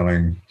you're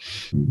selling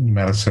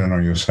medicine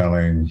or you're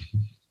selling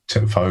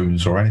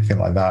phones or anything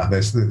like that,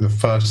 the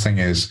first thing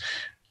is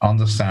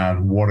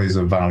understand what is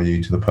of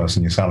value to the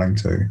person you're selling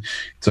to.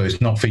 So it's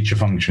not feature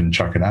function,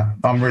 chuck it out.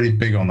 I'm really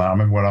big on that. I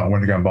remember when I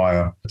went to go and buy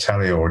a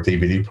telly or a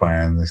DVD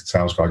player, and the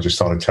sales guy just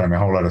started telling me a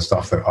whole load of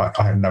stuff that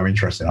I had no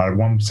interest in. I had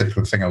one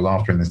particular thing I was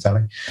after in this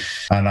telly,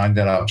 and I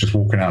ended up just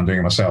walking out and doing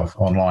it myself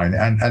online.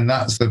 And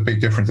that's the big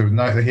difference.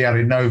 He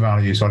added no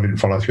value, so I didn't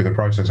follow through the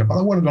process. But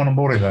I would have gone on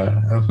board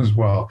there as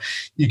well.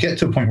 You get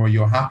to a point where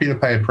you're happy to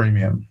pay a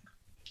premium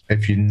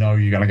if you know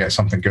you're going to get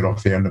something good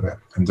off the end of it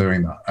and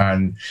doing that.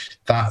 And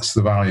that's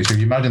the value. So if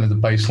you imagine the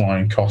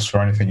baseline cost for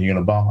anything you're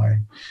going to buy,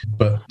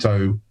 but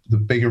so the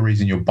bigger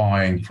reason you're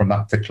buying from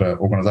that particular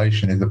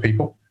organization is the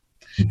people.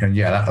 And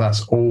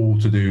that's all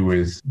to do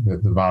with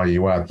the value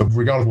you add. But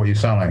regardless of what you're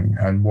selling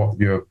and what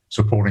you're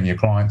supporting your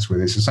clients with,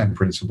 it's the same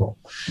principle.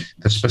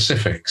 The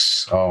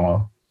specifics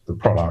are the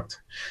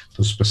product.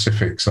 The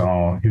specifics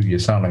are who you're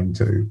selling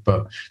to,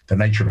 but the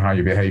nature of how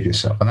you behave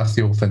yourself. And that's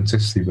the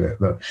authenticity bit,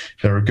 that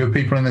there are good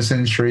people in this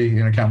industry,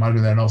 account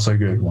management, they're not so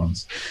good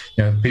ones.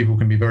 People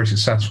can be very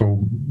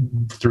successful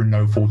through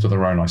no fault of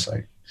their own, I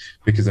say,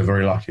 because they're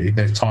very lucky.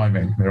 They're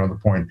timing, they're on the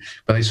point,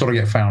 but they sort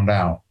of get found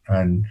out.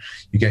 And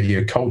you get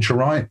your culture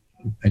right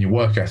and your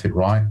work ethic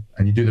right,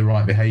 and you do the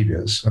right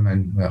behaviors, and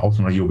then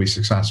ultimately you'll be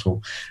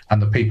successful.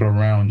 And the people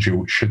around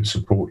you should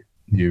support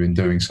you in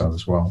doing so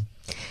as well.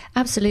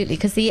 Absolutely,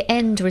 because the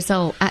end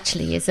result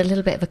actually is a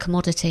little bit of a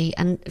commodity,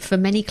 and for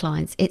many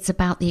clients it's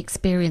about the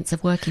experience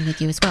of working with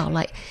you as well.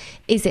 Like,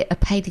 is it a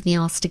pain in the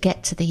arse to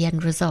get to the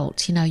end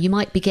result? You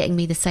might be getting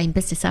me the same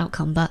business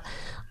outcome, but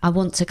I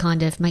want to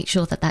kind of make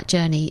sure that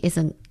journey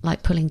isn't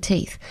like pulling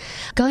teeth.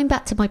 Going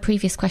back to my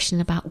previous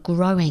question about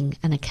growing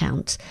an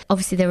account,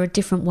 obviously there are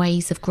different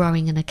ways of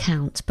growing an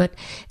account, but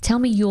tell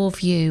me your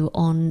view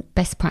on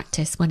best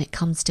practice when it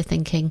comes to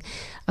thinking,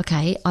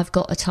 okay, I've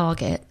got a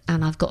target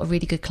and I've got a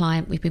really good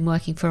client. We've been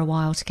working for a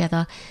while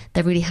together.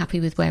 They're really happy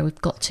with where we've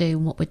got to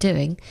and what we're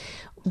doing.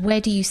 Where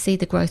do you see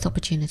the growth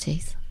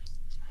opportunities?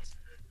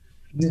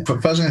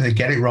 First thing is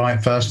get it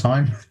right first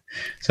time.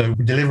 So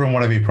deliver on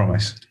whatever you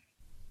promise.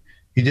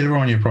 You deliver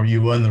on your promise,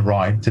 you earn the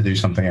right to do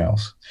something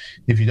else.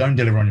 If you don't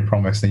deliver on your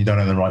promise, then you don't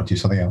earn the right to do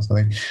something else.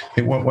 I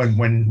think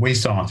when we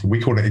started, we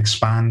called it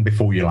expand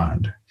before you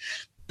land.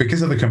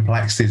 Because of the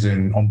complexities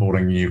in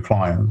onboarding a new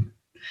client,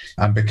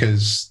 and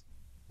because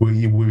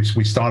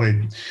we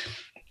started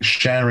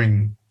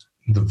sharing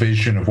the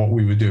vision of what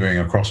we were doing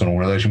across an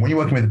organization. When you're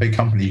working with a big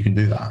company, you can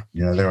do that.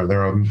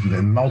 There are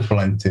multiple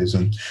entities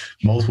and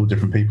multiple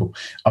different people.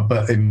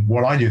 But in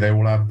what I do, they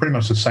all have pretty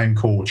much the same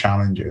core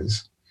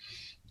challenges.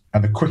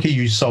 And the quicker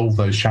you solve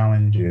those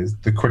challenges,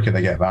 the quicker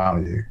they get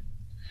value.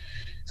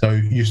 So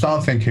you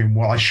start thinking,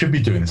 well, I should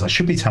be doing this. I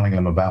should be telling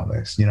them about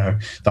this,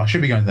 that I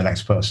should be going to the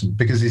next person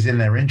because it's in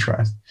their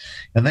interest.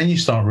 And then you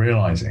start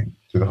realizing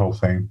through the whole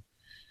thing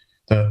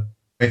that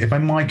if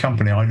in my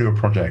company, I do a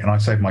project and I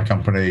save my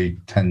company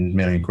 10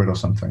 million quid or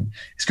something,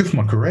 it's good for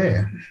my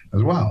career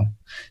as well.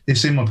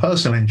 It's in my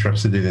personal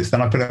interest to do this.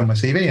 Then I put it on my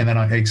CV and then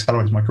it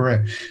accelerates my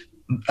career.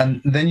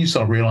 And then you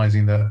start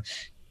realizing that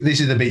this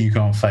is the bit you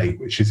can't fake,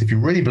 which is if you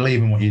really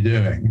believe in what you're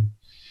doing,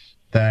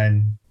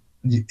 then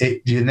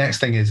your next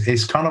thing is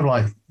it's kind of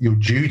like your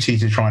duty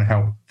to try and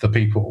help the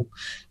people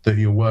that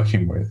you're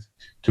working with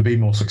to be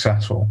more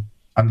successful,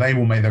 and they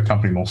will make their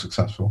company more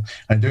successful.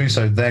 And doing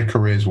so, their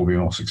careers will be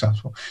more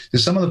successful. So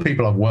some of the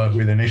people I've worked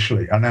with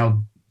initially are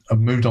now have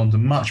moved on to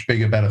much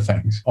bigger, better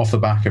things off the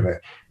back of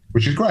it,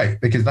 which is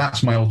great because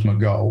that's my ultimate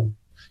goal.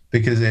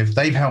 Because if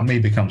they've helped me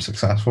become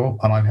successful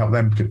and I've helped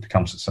them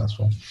become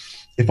successful,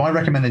 if I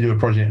recommend they do a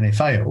project and it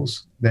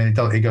fails, then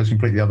it goes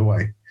completely the other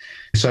way.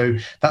 So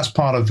that's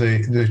part of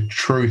the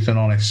truth and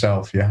honest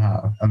self you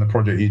have and the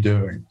project you're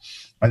doing.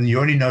 And you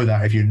only know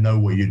that if you know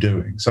what you're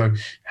doing. So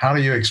how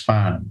do you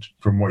expand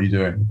from what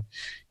you're doing?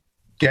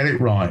 Get it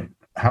right.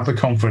 Have the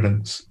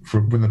confidence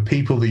from the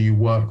people that you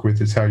work with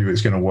to tell you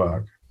it's going to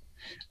work.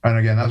 And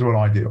again, that's what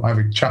I do. I have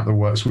a chap that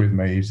works with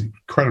me. He's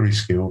incredibly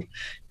skilled,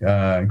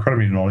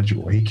 incredibly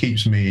knowledgeable. He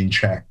keeps me in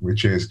check,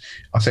 which is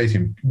I say to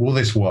him, will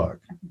this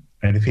work?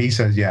 And if he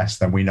says yes,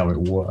 then we know it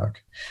will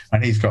work.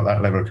 And he's got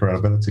that level of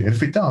credibility. And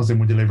if it does, then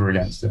we'll deliver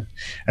against it.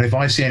 And if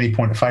I see any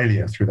point of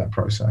failure through that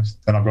process,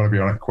 then I've got to be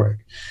on it quick.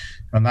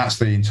 And that's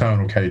the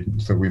internal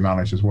cadence that we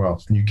manage as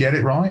well. And you get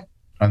it right,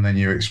 and then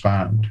you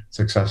expand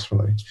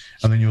successfully.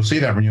 And then you'll see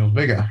that renewal's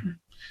bigger,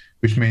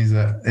 which means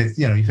that,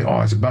 you think,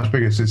 oh, it's much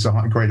bigger, so it's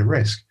a greater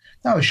risk.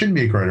 No, it shouldn't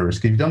be a greater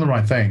risk. If you've done the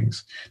right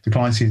things, the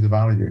client sees the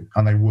value,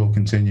 and they will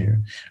continue.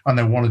 And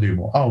they want to do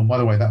more. Oh, and by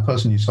the way, that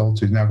person you sold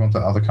to has now gone to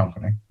the other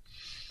company.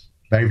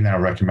 They've now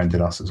recommended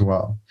us as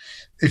well.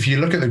 If you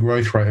look at the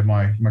growth rate of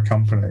my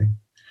company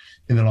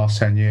in the last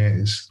 10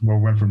 years, we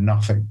went from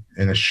nothing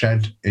in a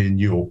shed in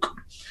York,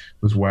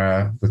 was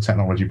where the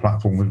technology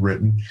platform was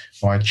written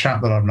by a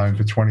chap that I've known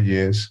for 20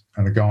 years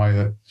and a guy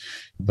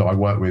that I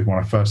worked with when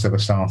I first ever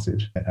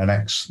started, an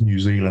ex-New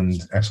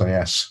Zealand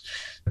SAS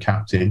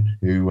captain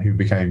who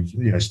became,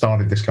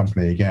 started this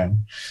company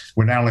again.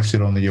 We're now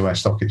listed on the US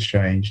stock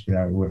exchange.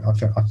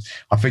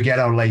 I forget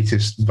our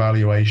latest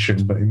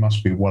valuation, but it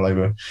must be well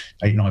over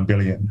 8-9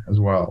 billion as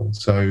well.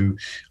 So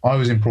I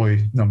was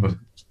employee number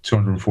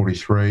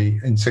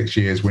 243. In 6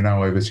 years, we're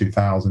now over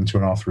 2,000,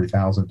 2,500,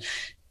 3,000.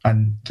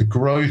 And the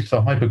growth,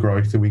 the hyper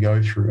growth that we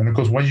go through. And of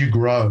course, when you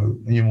grow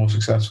and you're more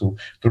successful,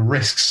 the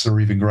risks are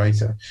even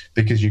greater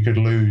because you could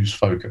lose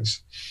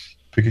focus,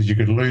 because you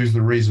could lose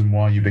the reason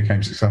why you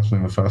became successful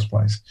in the first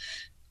place.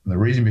 And the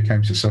reason you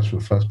became successful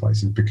in the first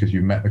place is because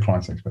you met the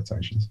client's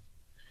expectations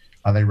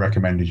and they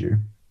recommended you.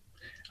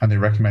 And they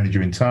recommended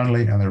you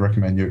internally and they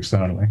recommend you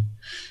externally.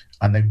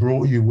 And they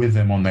brought you with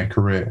them on their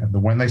career.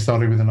 And when they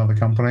started with another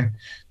company,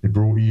 they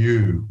brought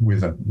you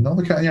with them. Not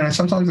the,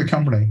 sometimes the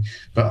company,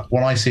 but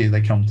what I see is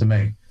they come to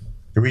me.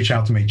 They reach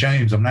out to me,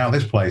 James, I'm now at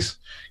this place.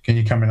 Can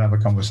you come and have a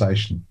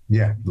conversation?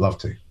 Yeah, love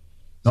to.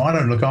 Now, I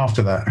don't look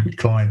after that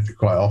client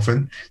quite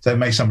often, so it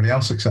makes somebody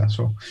else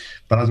successful.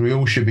 But as we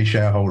all should be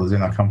shareholders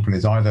in our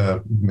companies,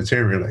 either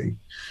materially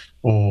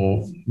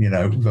or,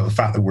 the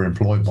fact that we're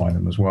employed by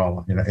them as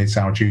well. It's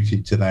our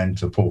duty to then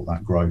support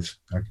that growth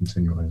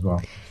continually as well.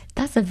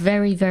 That's a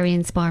very, very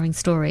inspiring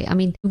story. I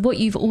mean, what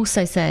you've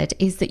also said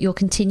is that you're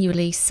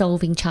continually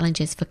solving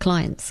challenges for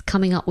clients,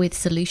 coming up with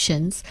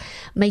solutions,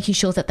 making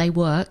sure that they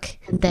work,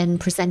 and then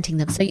presenting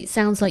them. So it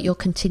sounds like you're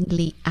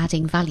continually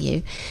adding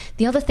value.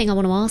 The other thing I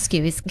want to ask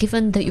you is,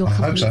 given that your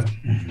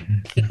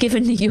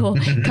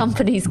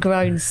company's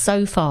grown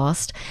so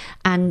fast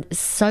and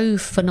so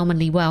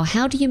phenomenally well,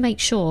 how do you make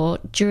sure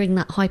during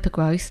that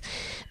hypergrowth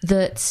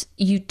that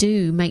you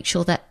do make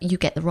sure that you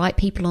get the right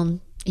people on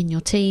in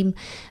your team,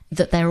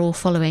 that they're all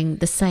following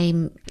the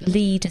same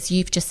lead as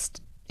you've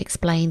just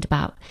explained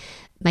about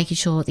making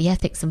sure the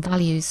ethics and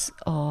values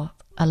are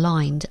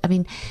aligned? I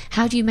mean,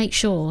 how do you make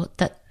sure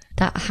that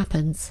that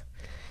happens?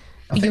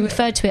 You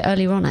referred to it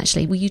earlier on,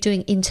 actually. Were you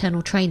doing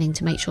internal training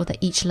to make sure that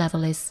each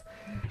level is...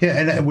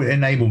 Yeah,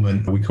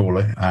 enablement, we call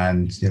it.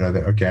 And,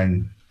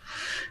 again...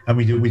 And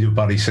we do a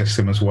buddy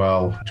system as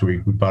well. We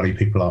buddy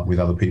people up with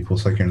other people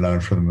so they can learn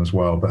from them as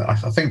well. But I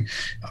think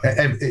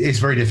it's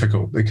very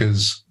difficult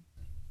because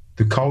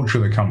the culture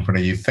of the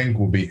company you think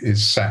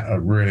is set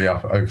really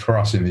up for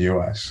us in the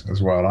US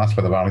as well. That's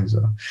where the values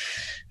are.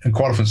 And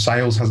quite often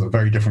sales has a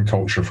very different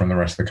culture from the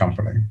rest of the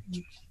company.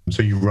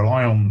 So you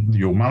rely on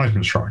your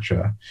management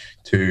structure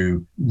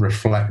to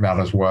reflect that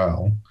as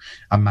well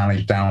and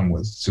manage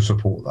downwards to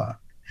support that.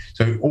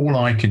 So all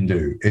I can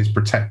do is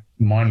protect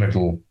my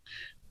little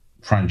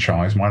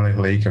franchise, my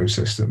little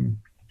ecosystem,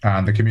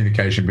 and the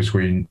communication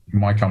between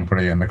my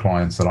company and the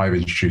clients that I've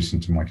introduced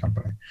into my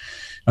company.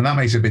 And that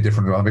makes it a bit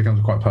different. It becomes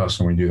quite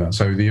personal when you do that.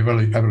 So the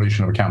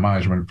evolution of account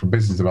management from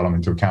business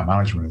development to account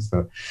management is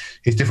that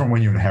it's different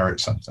when you inherit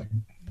something,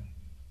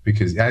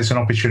 because it's an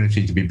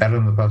opportunity to be better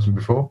than the person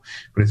before,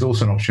 but it's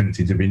also an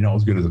opportunity to be not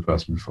as good as the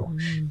person before.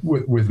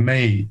 With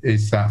me,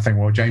 it's that thing,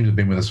 well, James has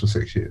been with us for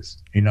 6 years.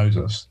 He knows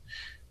us.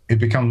 It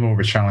becomes more of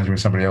a challenge when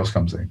somebody else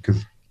comes in,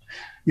 because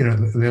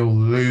they'll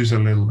lose a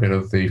little bit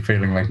of the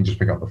feeling they can just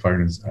pick up the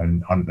phone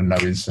and know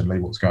instantly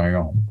what's going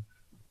on.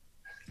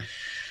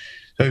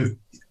 So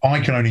I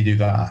can only do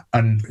that.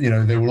 And,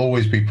 there will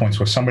always be points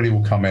where somebody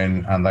will come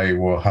in and they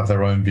will have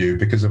their own view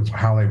because of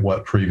how they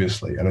worked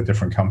previously at a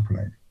different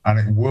company. And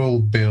it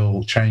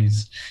will change.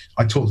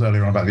 I talked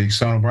earlier on about the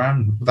external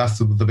brand. That's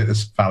the bit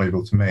that's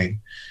valuable to me.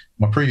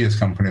 My previous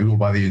company was all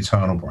about the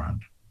internal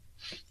brand.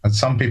 And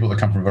some people that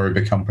come from very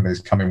big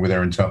companies come in with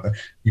their internal.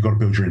 You've got to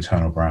build your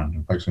internal brand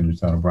and focus on your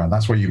internal brand.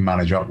 That's where you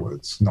manage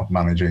upwards, not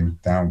managing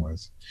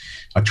downwards.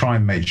 I try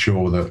and make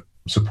sure that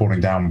supporting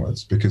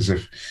downwards, because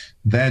if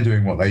they're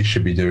doing what they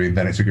should be doing,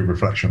 then it's a good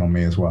reflection on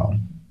me as well.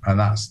 And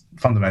that's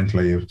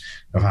fundamentally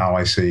of how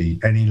I see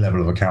any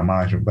level of account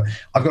management. But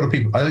I've got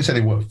people, I don't say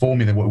they work for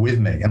me, they work with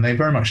me, and they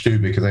very much do,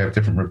 because they have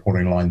different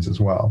reporting lines as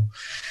well.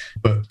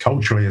 But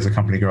culturally, as a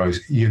company grows,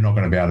 you're not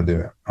going to be able to do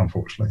it,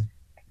 unfortunately.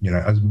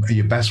 As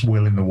your best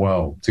will in the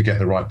world to get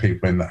the right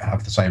people in that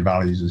have the same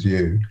values as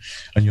you.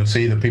 And you'll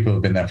see that people who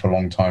have been there for a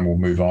long time will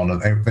move on,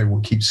 and they will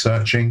keep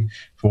searching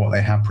for what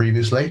they had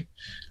previously,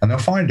 and they'll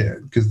find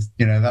it, because,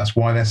 that's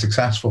why they're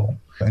successful.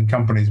 And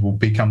companies will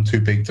become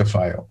too big to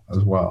fail as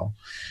well.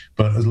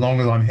 But as long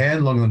as I'm here,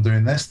 as long as I'm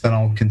doing this, then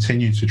I'll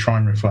continue to try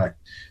and reflect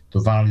the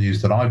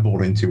values that I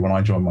bought into when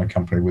I joined my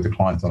company with the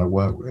clients that I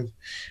work with.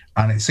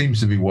 And it seems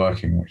to be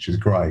working, which is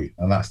great.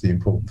 And that's the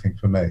important thing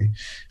for me.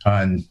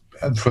 And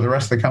for the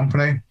rest of the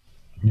company,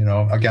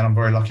 again, I'm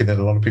very lucky that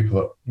a lot of people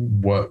that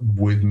work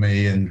with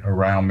me and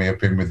around me have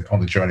been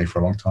on the journey for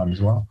a long time as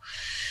well.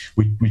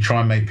 We try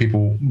and make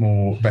people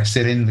more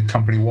vested in the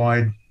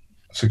company-wide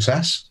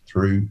success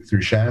through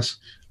shares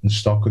and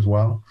stock as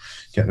well,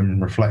 get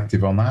them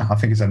reflective on that. I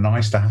think it's a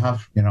nice to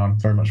have. I'm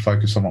very much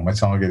focused on what my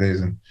target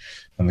is and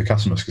the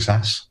customer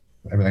success.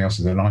 Everything else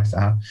is a nice to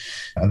have.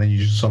 And then you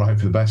just sort of hope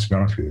for the best, to be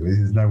honest with you.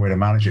 There's no way to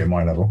manage it at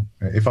my level.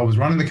 If I was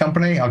running the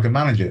company, I could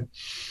manage it.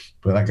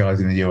 But that guy's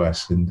in the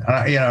US. And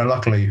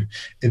luckily,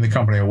 in the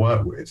company I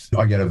work with,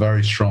 I get a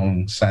very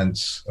strong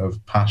sense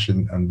of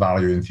passion and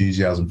value and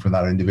enthusiasm from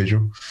that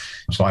individual.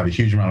 So I have a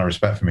huge amount of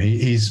respect for him.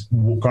 He's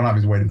gone out of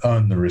his way to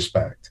earn the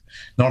respect.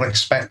 Not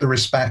expect the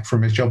respect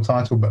from his job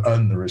title, but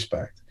earn the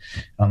respect.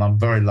 And I'm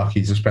very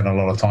lucky to spend a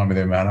lot of time with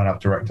him, and I have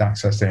direct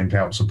access to him to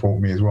help support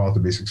me as well to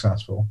be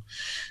successful.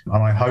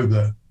 And I hope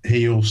that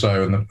he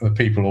also, and the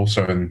people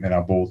also in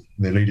our board,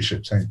 the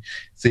leadership team,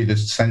 see the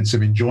sense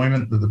of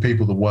enjoyment that the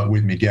people that work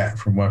with me get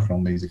from working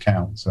on these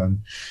accounts. And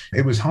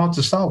it was hard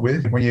to start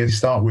with. When you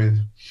start with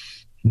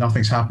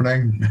nothing's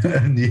happening,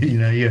 and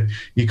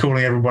you're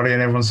calling everybody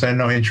and everyone's saying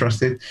not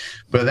interested,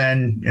 but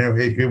then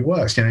it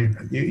works.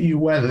 You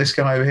aware that this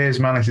guy over here has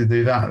managed to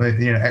do that,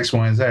 X,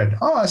 Y, and Z.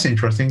 Oh, that's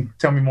interesting.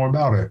 Tell me more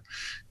about it,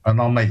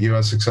 and I'll make you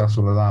as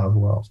successful as that as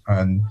well.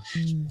 And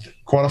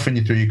quite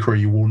often through your career,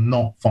 you will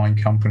not find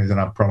companies that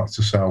have products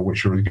to sell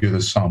which are as good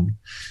as some.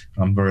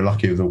 I'm very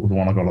lucky that the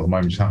one I got at the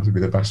moment just happens to be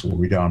the best of what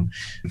we've done.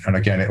 And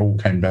again, it all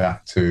came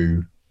back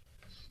to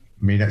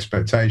meet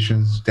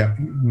expectations,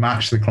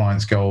 match the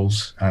client's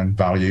goals and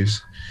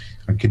values,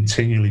 and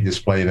continually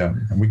display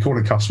them. And we call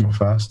it customer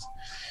first.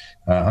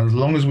 As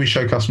long as we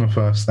show customer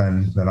first,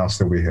 then I'll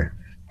still be here.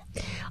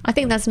 I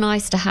think that's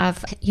nice to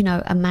have,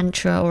 a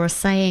mantra or a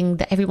saying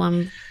that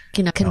everyone,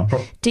 can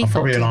default. I'm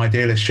probably an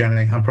idealist,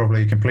 Jenny. I'm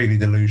probably completely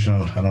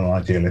delusional and an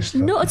idealist.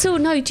 Not at all.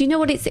 No. Do you know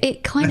what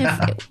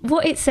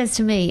what it says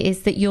to me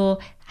is that you're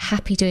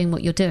happy doing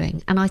what you're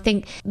doing. And I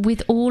think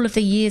with all of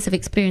the years of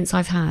experience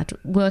I've had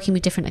working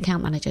with different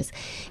account managers,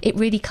 it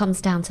really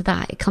comes down to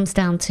that. It comes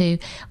down to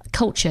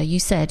culture. You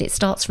said it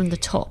starts from the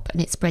top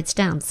and it spreads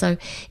down. So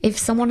if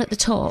someone at the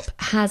top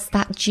has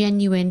that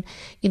genuine,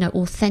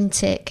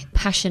 authentic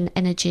passion,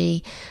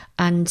 energy,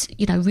 and,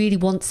 really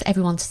wants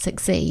everyone to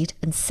succeed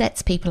and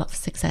sets people up for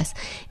success,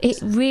 it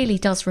really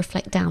does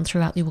reflect down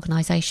throughout the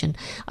organisation.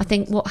 I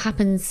think what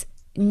happens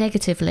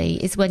negatively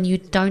is when you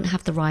don't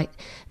have the right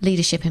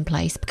leadership in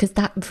place, because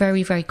that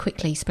very, very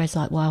quickly spreads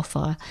like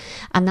wildfire.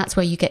 And that's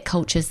where you get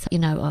cultures,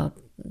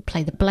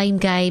 play the blame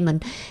game,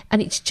 and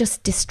it's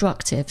just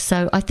destructive.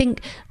 So I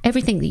think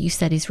everything that you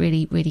said is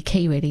really, really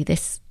key, really.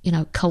 This,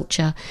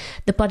 culture.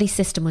 The buddy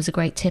system was a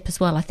great tip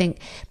as well. I think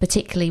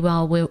particularly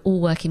while we're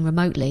all working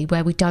remotely,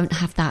 where we don't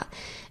have that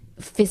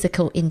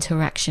physical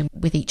interaction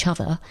with each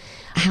other,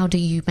 how do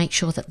you make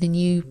sure that the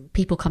new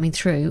people coming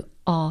through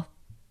are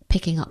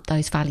picking up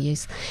those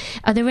values?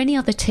 Are there any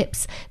other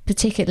tips,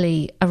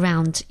 particularly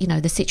around,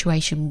 the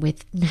situation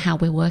with how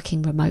we're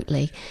working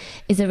remotely?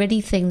 Is there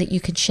anything that you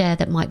can share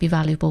that might be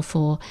valuable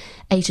for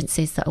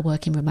agencies that are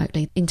working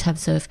remotely in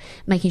terms of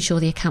making sure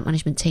the account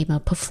management team are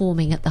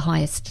performing at the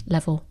highest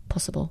level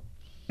possible?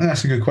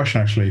 That's a good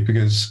question, actually,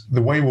 because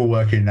the way we're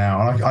working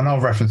now, and I know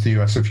I've referenced the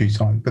US a few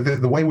times, but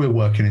the way we're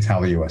working is how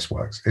the US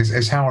works.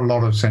 It's how a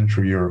lot of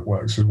Central Europe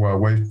works as well,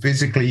 where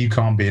physically you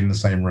can't be in the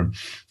same room.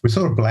 We're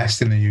sort of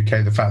blessed in the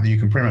UK, the fact that you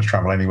can pretty much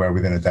travel anywhere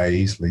within a day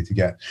easily to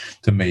get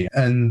to meet.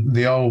 And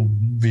the old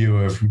view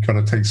of you've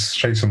got to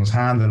shake someone's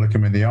hand and look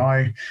them in the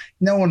eye,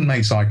 no one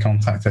makes eye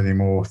contact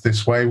anymore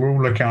this way. We're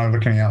all looking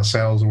at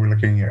ourselves, and we're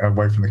looking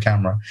away from the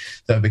camera.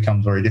 That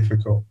becomes very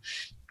difficult.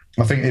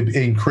 I think it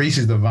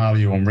increases the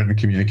value on written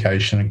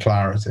communication and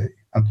clarity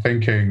and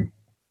thinking,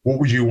 what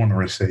would you want to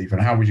receive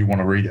and how would you want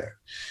to read it?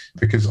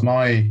 Because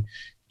my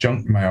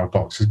junk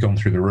mailbox has gone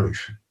through the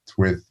roof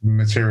with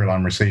material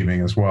I'm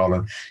receiving as well.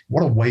 And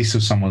what a waste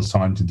of someone's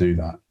time to do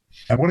that.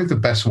 And what is the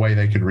best way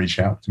they could reach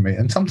out to me?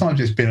 And sometimes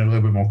it's been a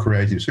little bit more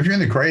creative. So if you're in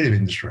the creative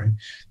industry,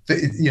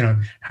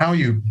 how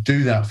you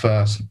do that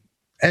first,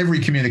 every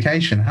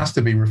communication has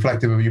to be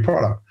reflective of your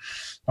product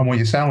and what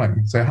you're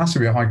selling. So it has to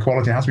be a high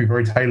quality, it has to be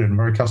very tailored and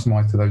very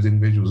customized to those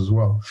individuals as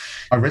well.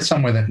 I read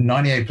somewhere that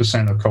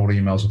 98% of cold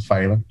emails are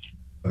failing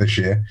this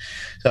year.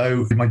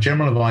 So my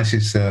general advice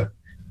is to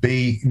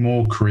be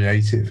more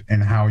creative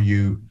in how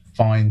you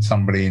find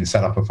somebody and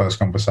set up a first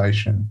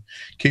conversation.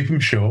 Keep them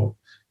short,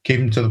 keep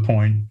them to the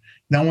point.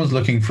 No one's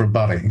looking for a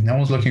buddy. No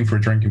one's looking for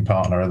a drinking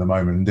partner at the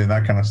moment and doing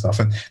that kind of stuff.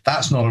 And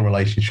that's not a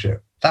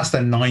relationship. That's the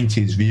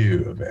 90s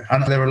view of it.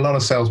 And there are a lot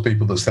of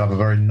salespeople that still have a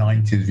very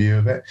 90s view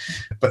of it,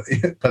 but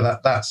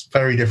that's a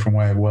very different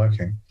way of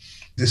working.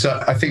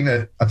 So I think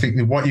that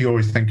what you're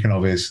always thinking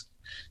of is,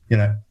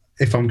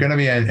 if I'm going to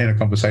be in a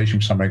conversation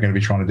with somebody, I'm going to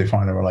be trying to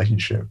define a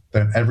relationship,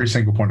 then every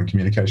single point of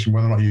communication,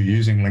 whether or not you're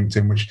using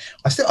LinkedIn, which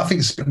I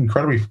think it's an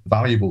incredibly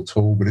valuable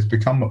tool, but it's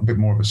become a bit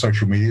more of a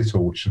social media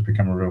tool, which has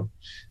become a real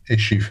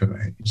issue for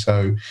me.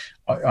 So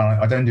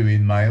I don't do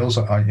emails.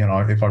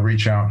 If I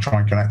reach out, try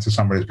and connect to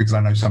somebody, it's because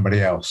I know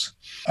somebody else.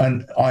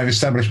 And I've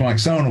established my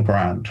external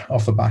brand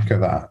off the back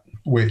of that,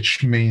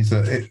 which means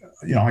that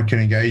I can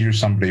engage with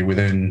somebody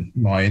within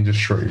my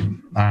industry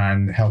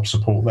and help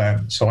support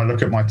them. So I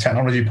look at my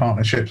technology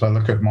partnerships, I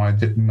look at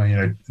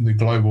the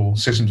global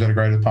systems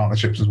integrated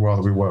partnerships as well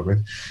that we work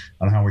with,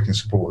 and how we can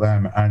support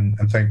them, and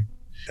think,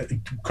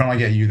 can I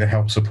get you to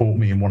help support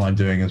me in what I'm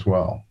doing as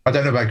well? I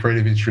don't know about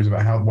creative industries,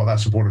 about what that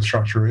supportive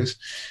structure is,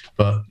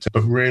 but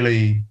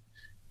really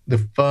the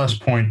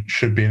first point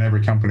should be in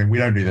every company, we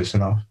don't do this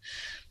enough,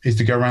 is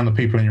to go around the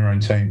people in your own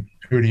team.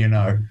 Who do you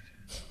know?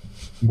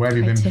 Where have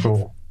you been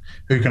before?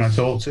 Who can I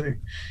talk to?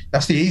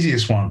 That's the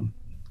easiest one.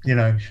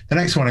 The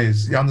next one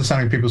is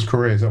understanding people's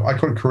careers. I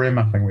call it career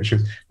mapping, which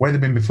is where they've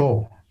been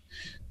before,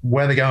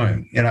 where they're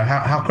going.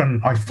 How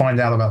can I find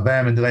out about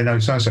them, and do they know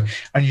so-and-so?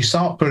 And you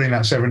start putting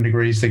that 7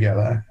 degrees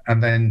together,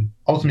 and then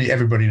ultimately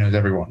everybody knows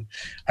everyone.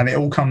 And it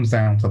all comes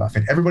down to that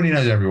thing. Everybody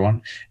knows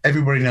everyone.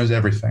 Everybody knows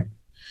everything.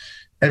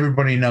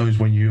 Everybody knows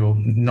when you're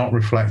not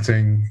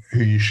reflecting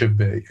who you should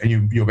be,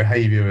 and your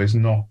behavior is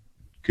not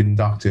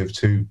conductive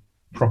to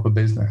proper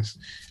business.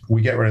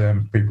 We get rid of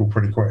them people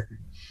pretty quick.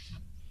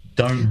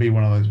 Don't be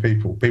one of those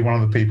people. Be one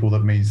of the people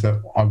that means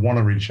that I want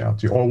to reach out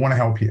to you or I want to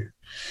help you.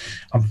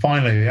 And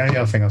finally, the only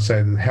other thing I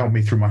say that helped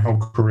me through my whole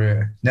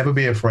career, never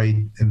be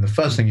afraid. And the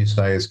first thing you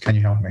say is, can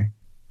you help me?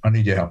 I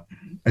need your help.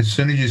 As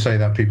soon as you say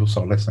that, people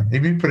start listening.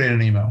 Even if you put it in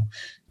an email,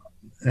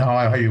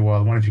 I hope you're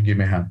well. Why don't you give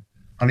me a hand?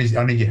 I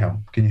need your help.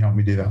 Can you help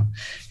me do that?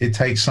 It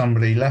takes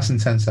somebody less than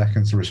 10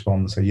 seconds to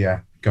respond and say, yeah,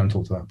 go and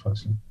talk to that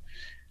person.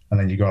 And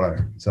then you got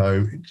it.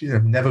 So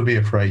never be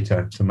afraid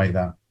to make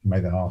that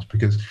ask,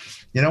 because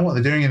you know what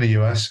they're doing in the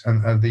US,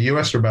 and the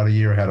US are about a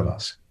year ahead of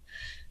us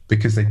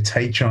because they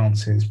take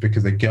chances,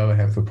 because they go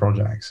ahead for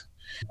projects.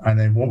 And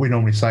then what we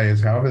normally say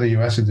is, however the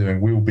US are doing,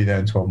 we will be there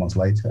in 12 months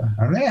later.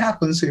 And it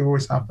happens, it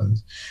always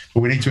happens.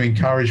 But we need to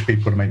encourage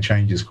people to make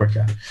changes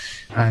quicker.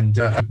 And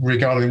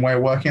regarding way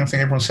of working, I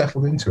think everyone's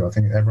settled into it. I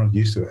think everyone's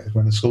used to it.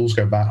 When the schools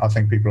go back, I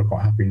think people are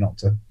quite happy not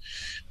to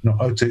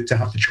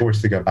have the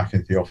choice to go back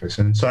into the office.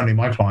 And certainly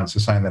my clients are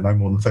saying that no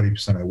more than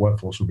 30% of their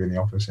workforce will be in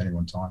the office at any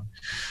one time.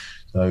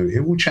 So it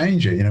will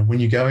change it. When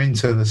you go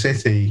into the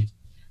city,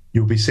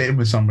 you'll be sitting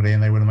with somebody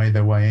and they would have made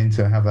their way in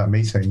to have that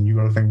meeting. You've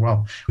got to think,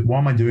 well, why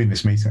am I doing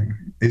this meeting?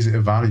 Is it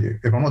of value?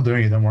 If I'm not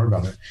doing it, don't worry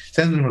about it.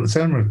 Send them a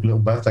little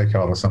birthday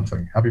card or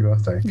something. Happy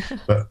birthday.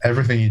 But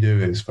everything you do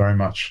is very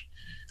much,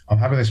 I'm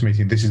having this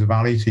meeting. This is a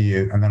value to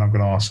you. And then I'm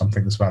going to ask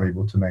something that's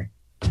valuable to me.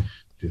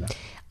 Do that.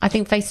 I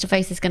think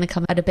face-to-face is going to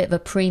come at a bit of a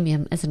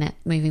premium, isn't it,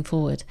 moving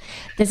forward?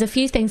 There's a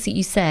few things that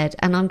you said,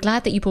 and I'm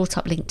glad that you brought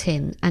up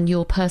LinkedIn and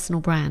your personal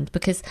brand,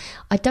 because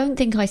I don't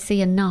think I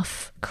see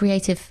enough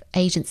creative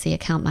agency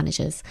account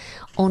managers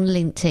on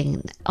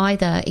LinkedIn,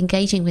 either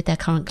engaging with their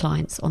current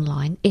clients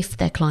online, if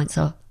their clients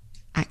are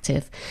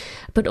active,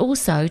 but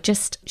also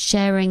just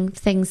sharing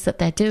things that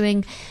they're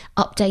doing,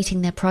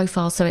 updating their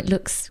profile so it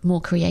looks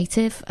more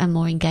creative and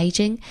more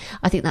engaging.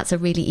 I think that's a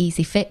really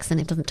easy fix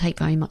and it doesn't take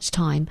very much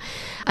time.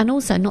 And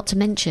also, not to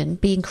mention,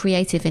 being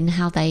creative in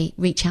how they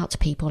reach out to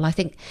people. I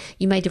think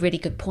you made a really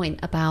good point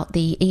about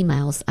the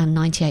emails and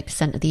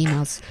 98% of the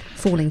emails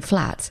falling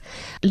flat.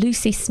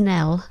 Lucy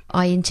Snell,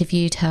 I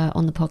interviewed her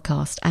on the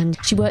podcast, and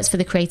she works for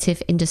the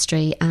creative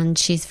industry, and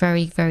she's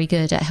very, very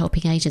good at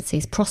helping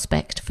agencies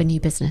prospect for new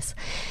business.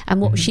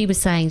 And what she was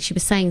saying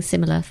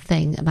similar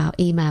thing about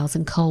emails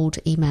and cold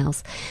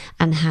emails,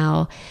 and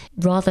how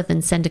rather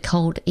than send a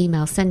cold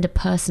email, send a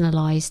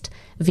personalized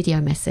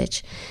video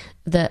message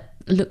that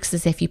looks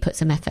as if you put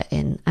some effort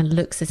in and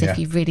looks as if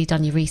you've really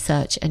done your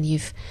research and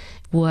you've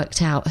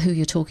worked out who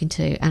you're talking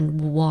to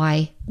and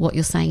why what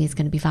you're saying is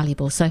going to be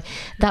valuable. So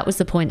that was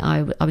the point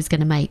I was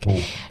going to make.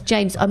 Cool.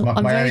 James, I'm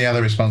my only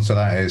other response to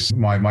that is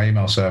my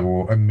email server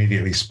will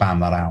immediately spam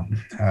that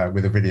out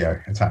with a video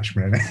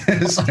attachment in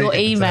it. Like, your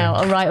email,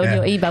 all right, on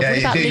your email. What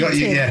about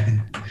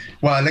LinkedIn?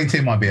 Well,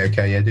 LinkedIn might be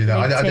okay. Do that.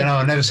 I don't know.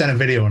 I've never sent a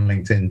video on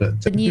LinkedIn,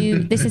 but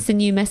this is the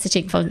new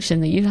messaging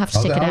function that you have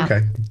to check it out.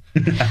 Okay.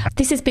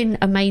 This has been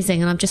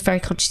amazing, and I'm just very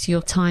conscious of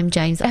your time,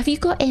 James. Have you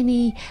got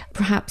any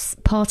perhaps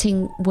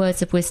parting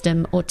words of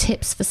wisdom or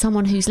tips for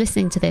someone who's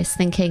listening to this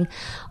thinking,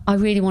 I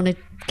really want to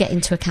get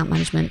into account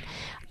management?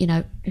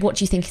 What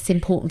do you think is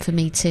important for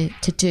me to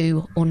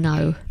do or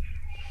know?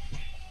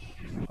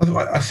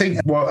 I think,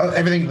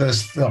 everything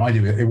that I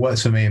do, it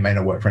works for me. It may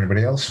not work for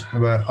anybody else.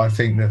 But I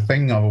think the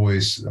thing I've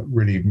always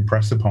really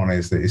impressed upon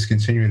is that it's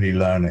continually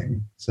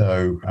learning.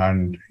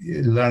 And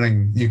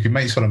learning, you can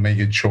make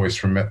your choice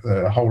from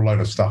a whole load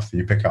of stuff that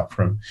you pick up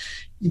from.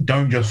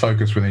 Don't just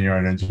focus within your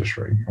own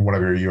industry or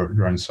whatever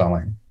you're own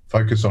selling.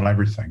 Focus on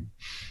everything,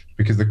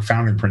 because the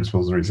founding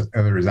principles are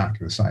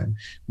exactly the same.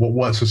 What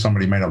works for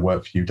somebody may not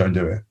work for you. Don't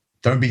do it.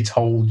 Don't be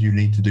told you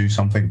need to do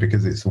something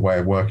because it's the way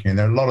of working. And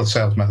there are a lot of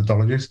sales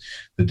methodologies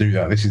that do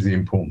that. This is the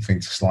important thing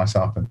to slice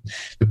up. And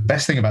the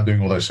best thing about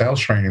doing all those sales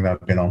training that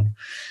I've been on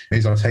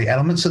is I take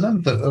elements of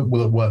them that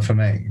will work for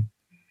me.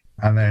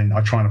 And then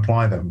I try and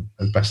apply them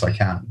as best I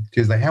can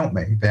because they help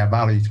me. They have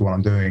value to what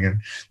I'm doing,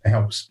 and it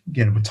helps.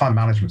 With time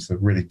management's a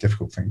really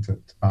difficult thing to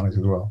manage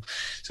as well.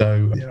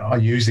 So I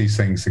use these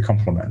things to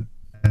complement.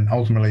 And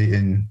ultimately,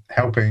 in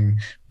helping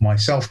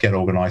myself get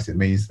organized, it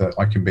means that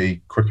I can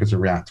be quicker to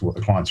react to what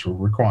the clients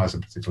requires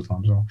at particular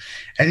times. Well,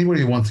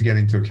 anybody who wants to get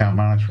into account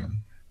management,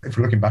 if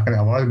you're looking back at it,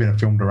 I've either been a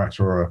film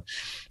director or a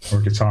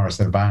guitarist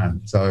in a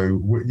band. So,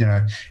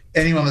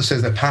 anyone that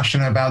says they're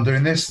passionate about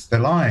doing this, they're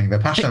lying. They're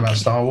passionate about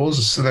Star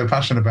Wars. So they're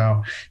passionate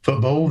about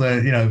football.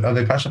 Are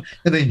they passionate?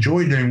 They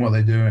enjoy doing what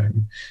they're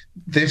doing.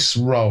 This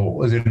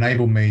role has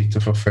enabled me to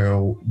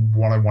fulfill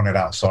what I wanted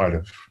outside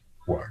of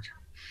work.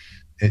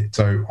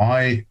 So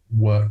I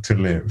work to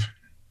live,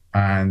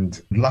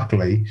 and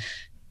luckily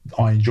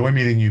I enjoy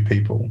meeting new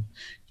people.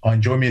 I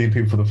enjoy meeting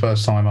people for the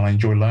first time, and I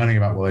enjoy learning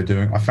about what they're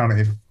doing. I found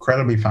it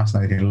incredibly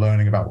fascinating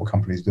learning about what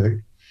companies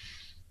do.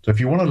 So if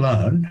you want to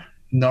learn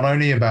not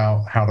only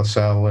about how to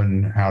sell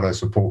and how to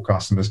support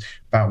customers,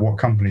 about what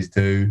companies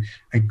do,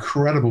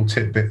 incredible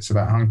tidbits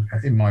about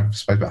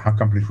how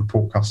companies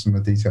report customer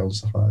details,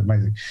 stuff like that,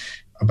 amazing,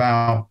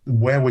 about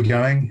where we're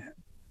going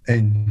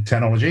in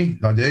technology,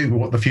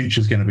 what the future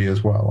is going to be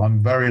as well.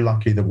 I'm very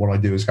lucky that what I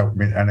do has helped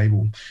me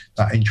enable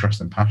that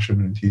interest and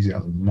passion and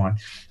enthusiasm of mine.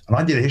 And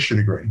I did a history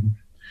degree.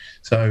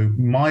 So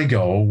my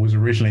goal was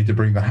originally to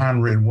bring the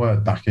handwritten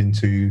word back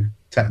into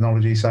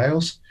technology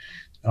sales.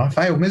 I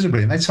failed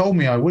miserably, and they told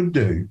me I would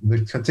do. The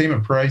team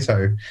at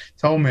Pareto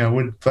told me I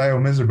would fail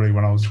miserably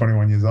when I was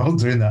 21 years old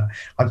doing that.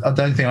 I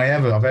don't think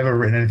I've ever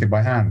written anything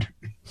by hand.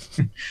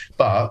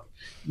 But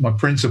my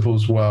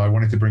principles were I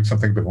wanted to bring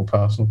something a bit more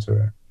personal to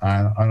it.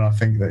 And I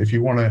think that if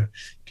you want to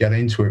get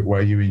into it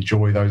where you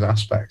enjoy those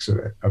aspects of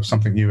it, of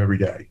something new every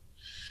day,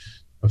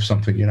 of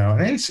something,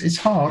 and it's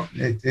hard.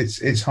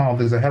 It's hard.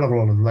 There's a hell of a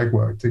lot of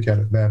legwork to get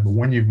it there. But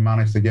when you've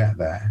managed to get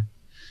there,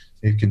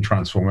 it can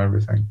transform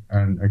everything.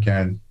 And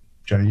again,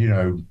 Jenny,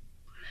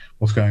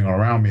 what's going on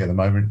around me at the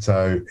moment.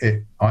 So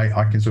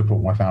I can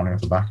support my family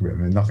off the back of it. I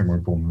mean, nothing more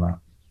important than that.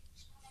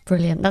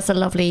 Brilliant. That's a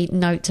lovely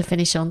note to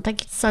finish on.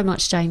 Thank you so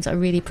much, James. I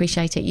really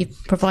appreciate it.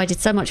 You've provided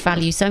so much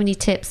value, so many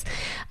tips,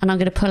 and I'm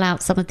going to pull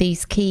out some of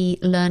these key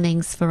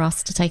learnings for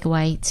us to take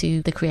away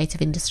to the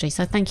creative industry.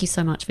 So thank you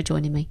so much for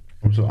joining me.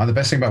 And the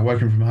best thing about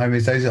working from home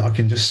these days is I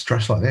can just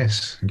dress like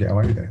this and get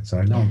away with it.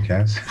 So no one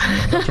cares.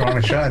 I'm not trying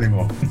a shirt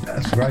anymore.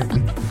 That's great.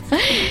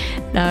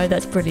 No,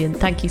 that's brilliant.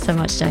 Thank you so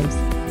much, James.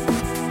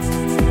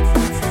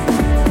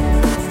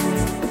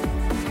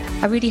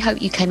 I really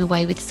hope you came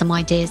away with some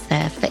ideas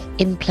there for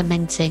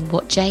implementing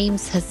what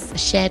James has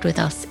shared with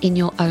us in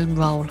your own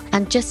role.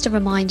 And just a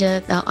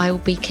reminder that I will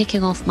be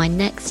kicking off my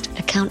next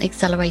Account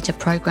Accelerator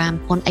program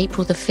on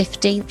April the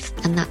 15th,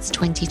 and that's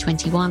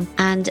 2021.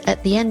 And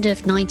at the end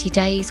of 90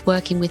 days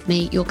working with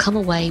me, you'll come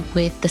away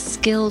with the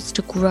skills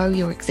to grow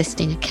your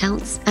existing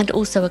accounts and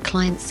also a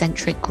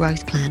client-centric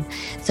growth plan.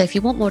 So if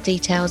you want more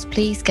details,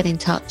 please get in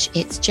touch.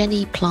 It's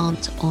Jenny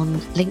Plant on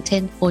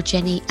LinkedIn or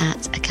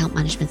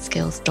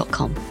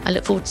jenny@accountmanagementskills.com. I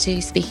look forward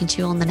to speaking to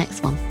you on the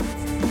next one.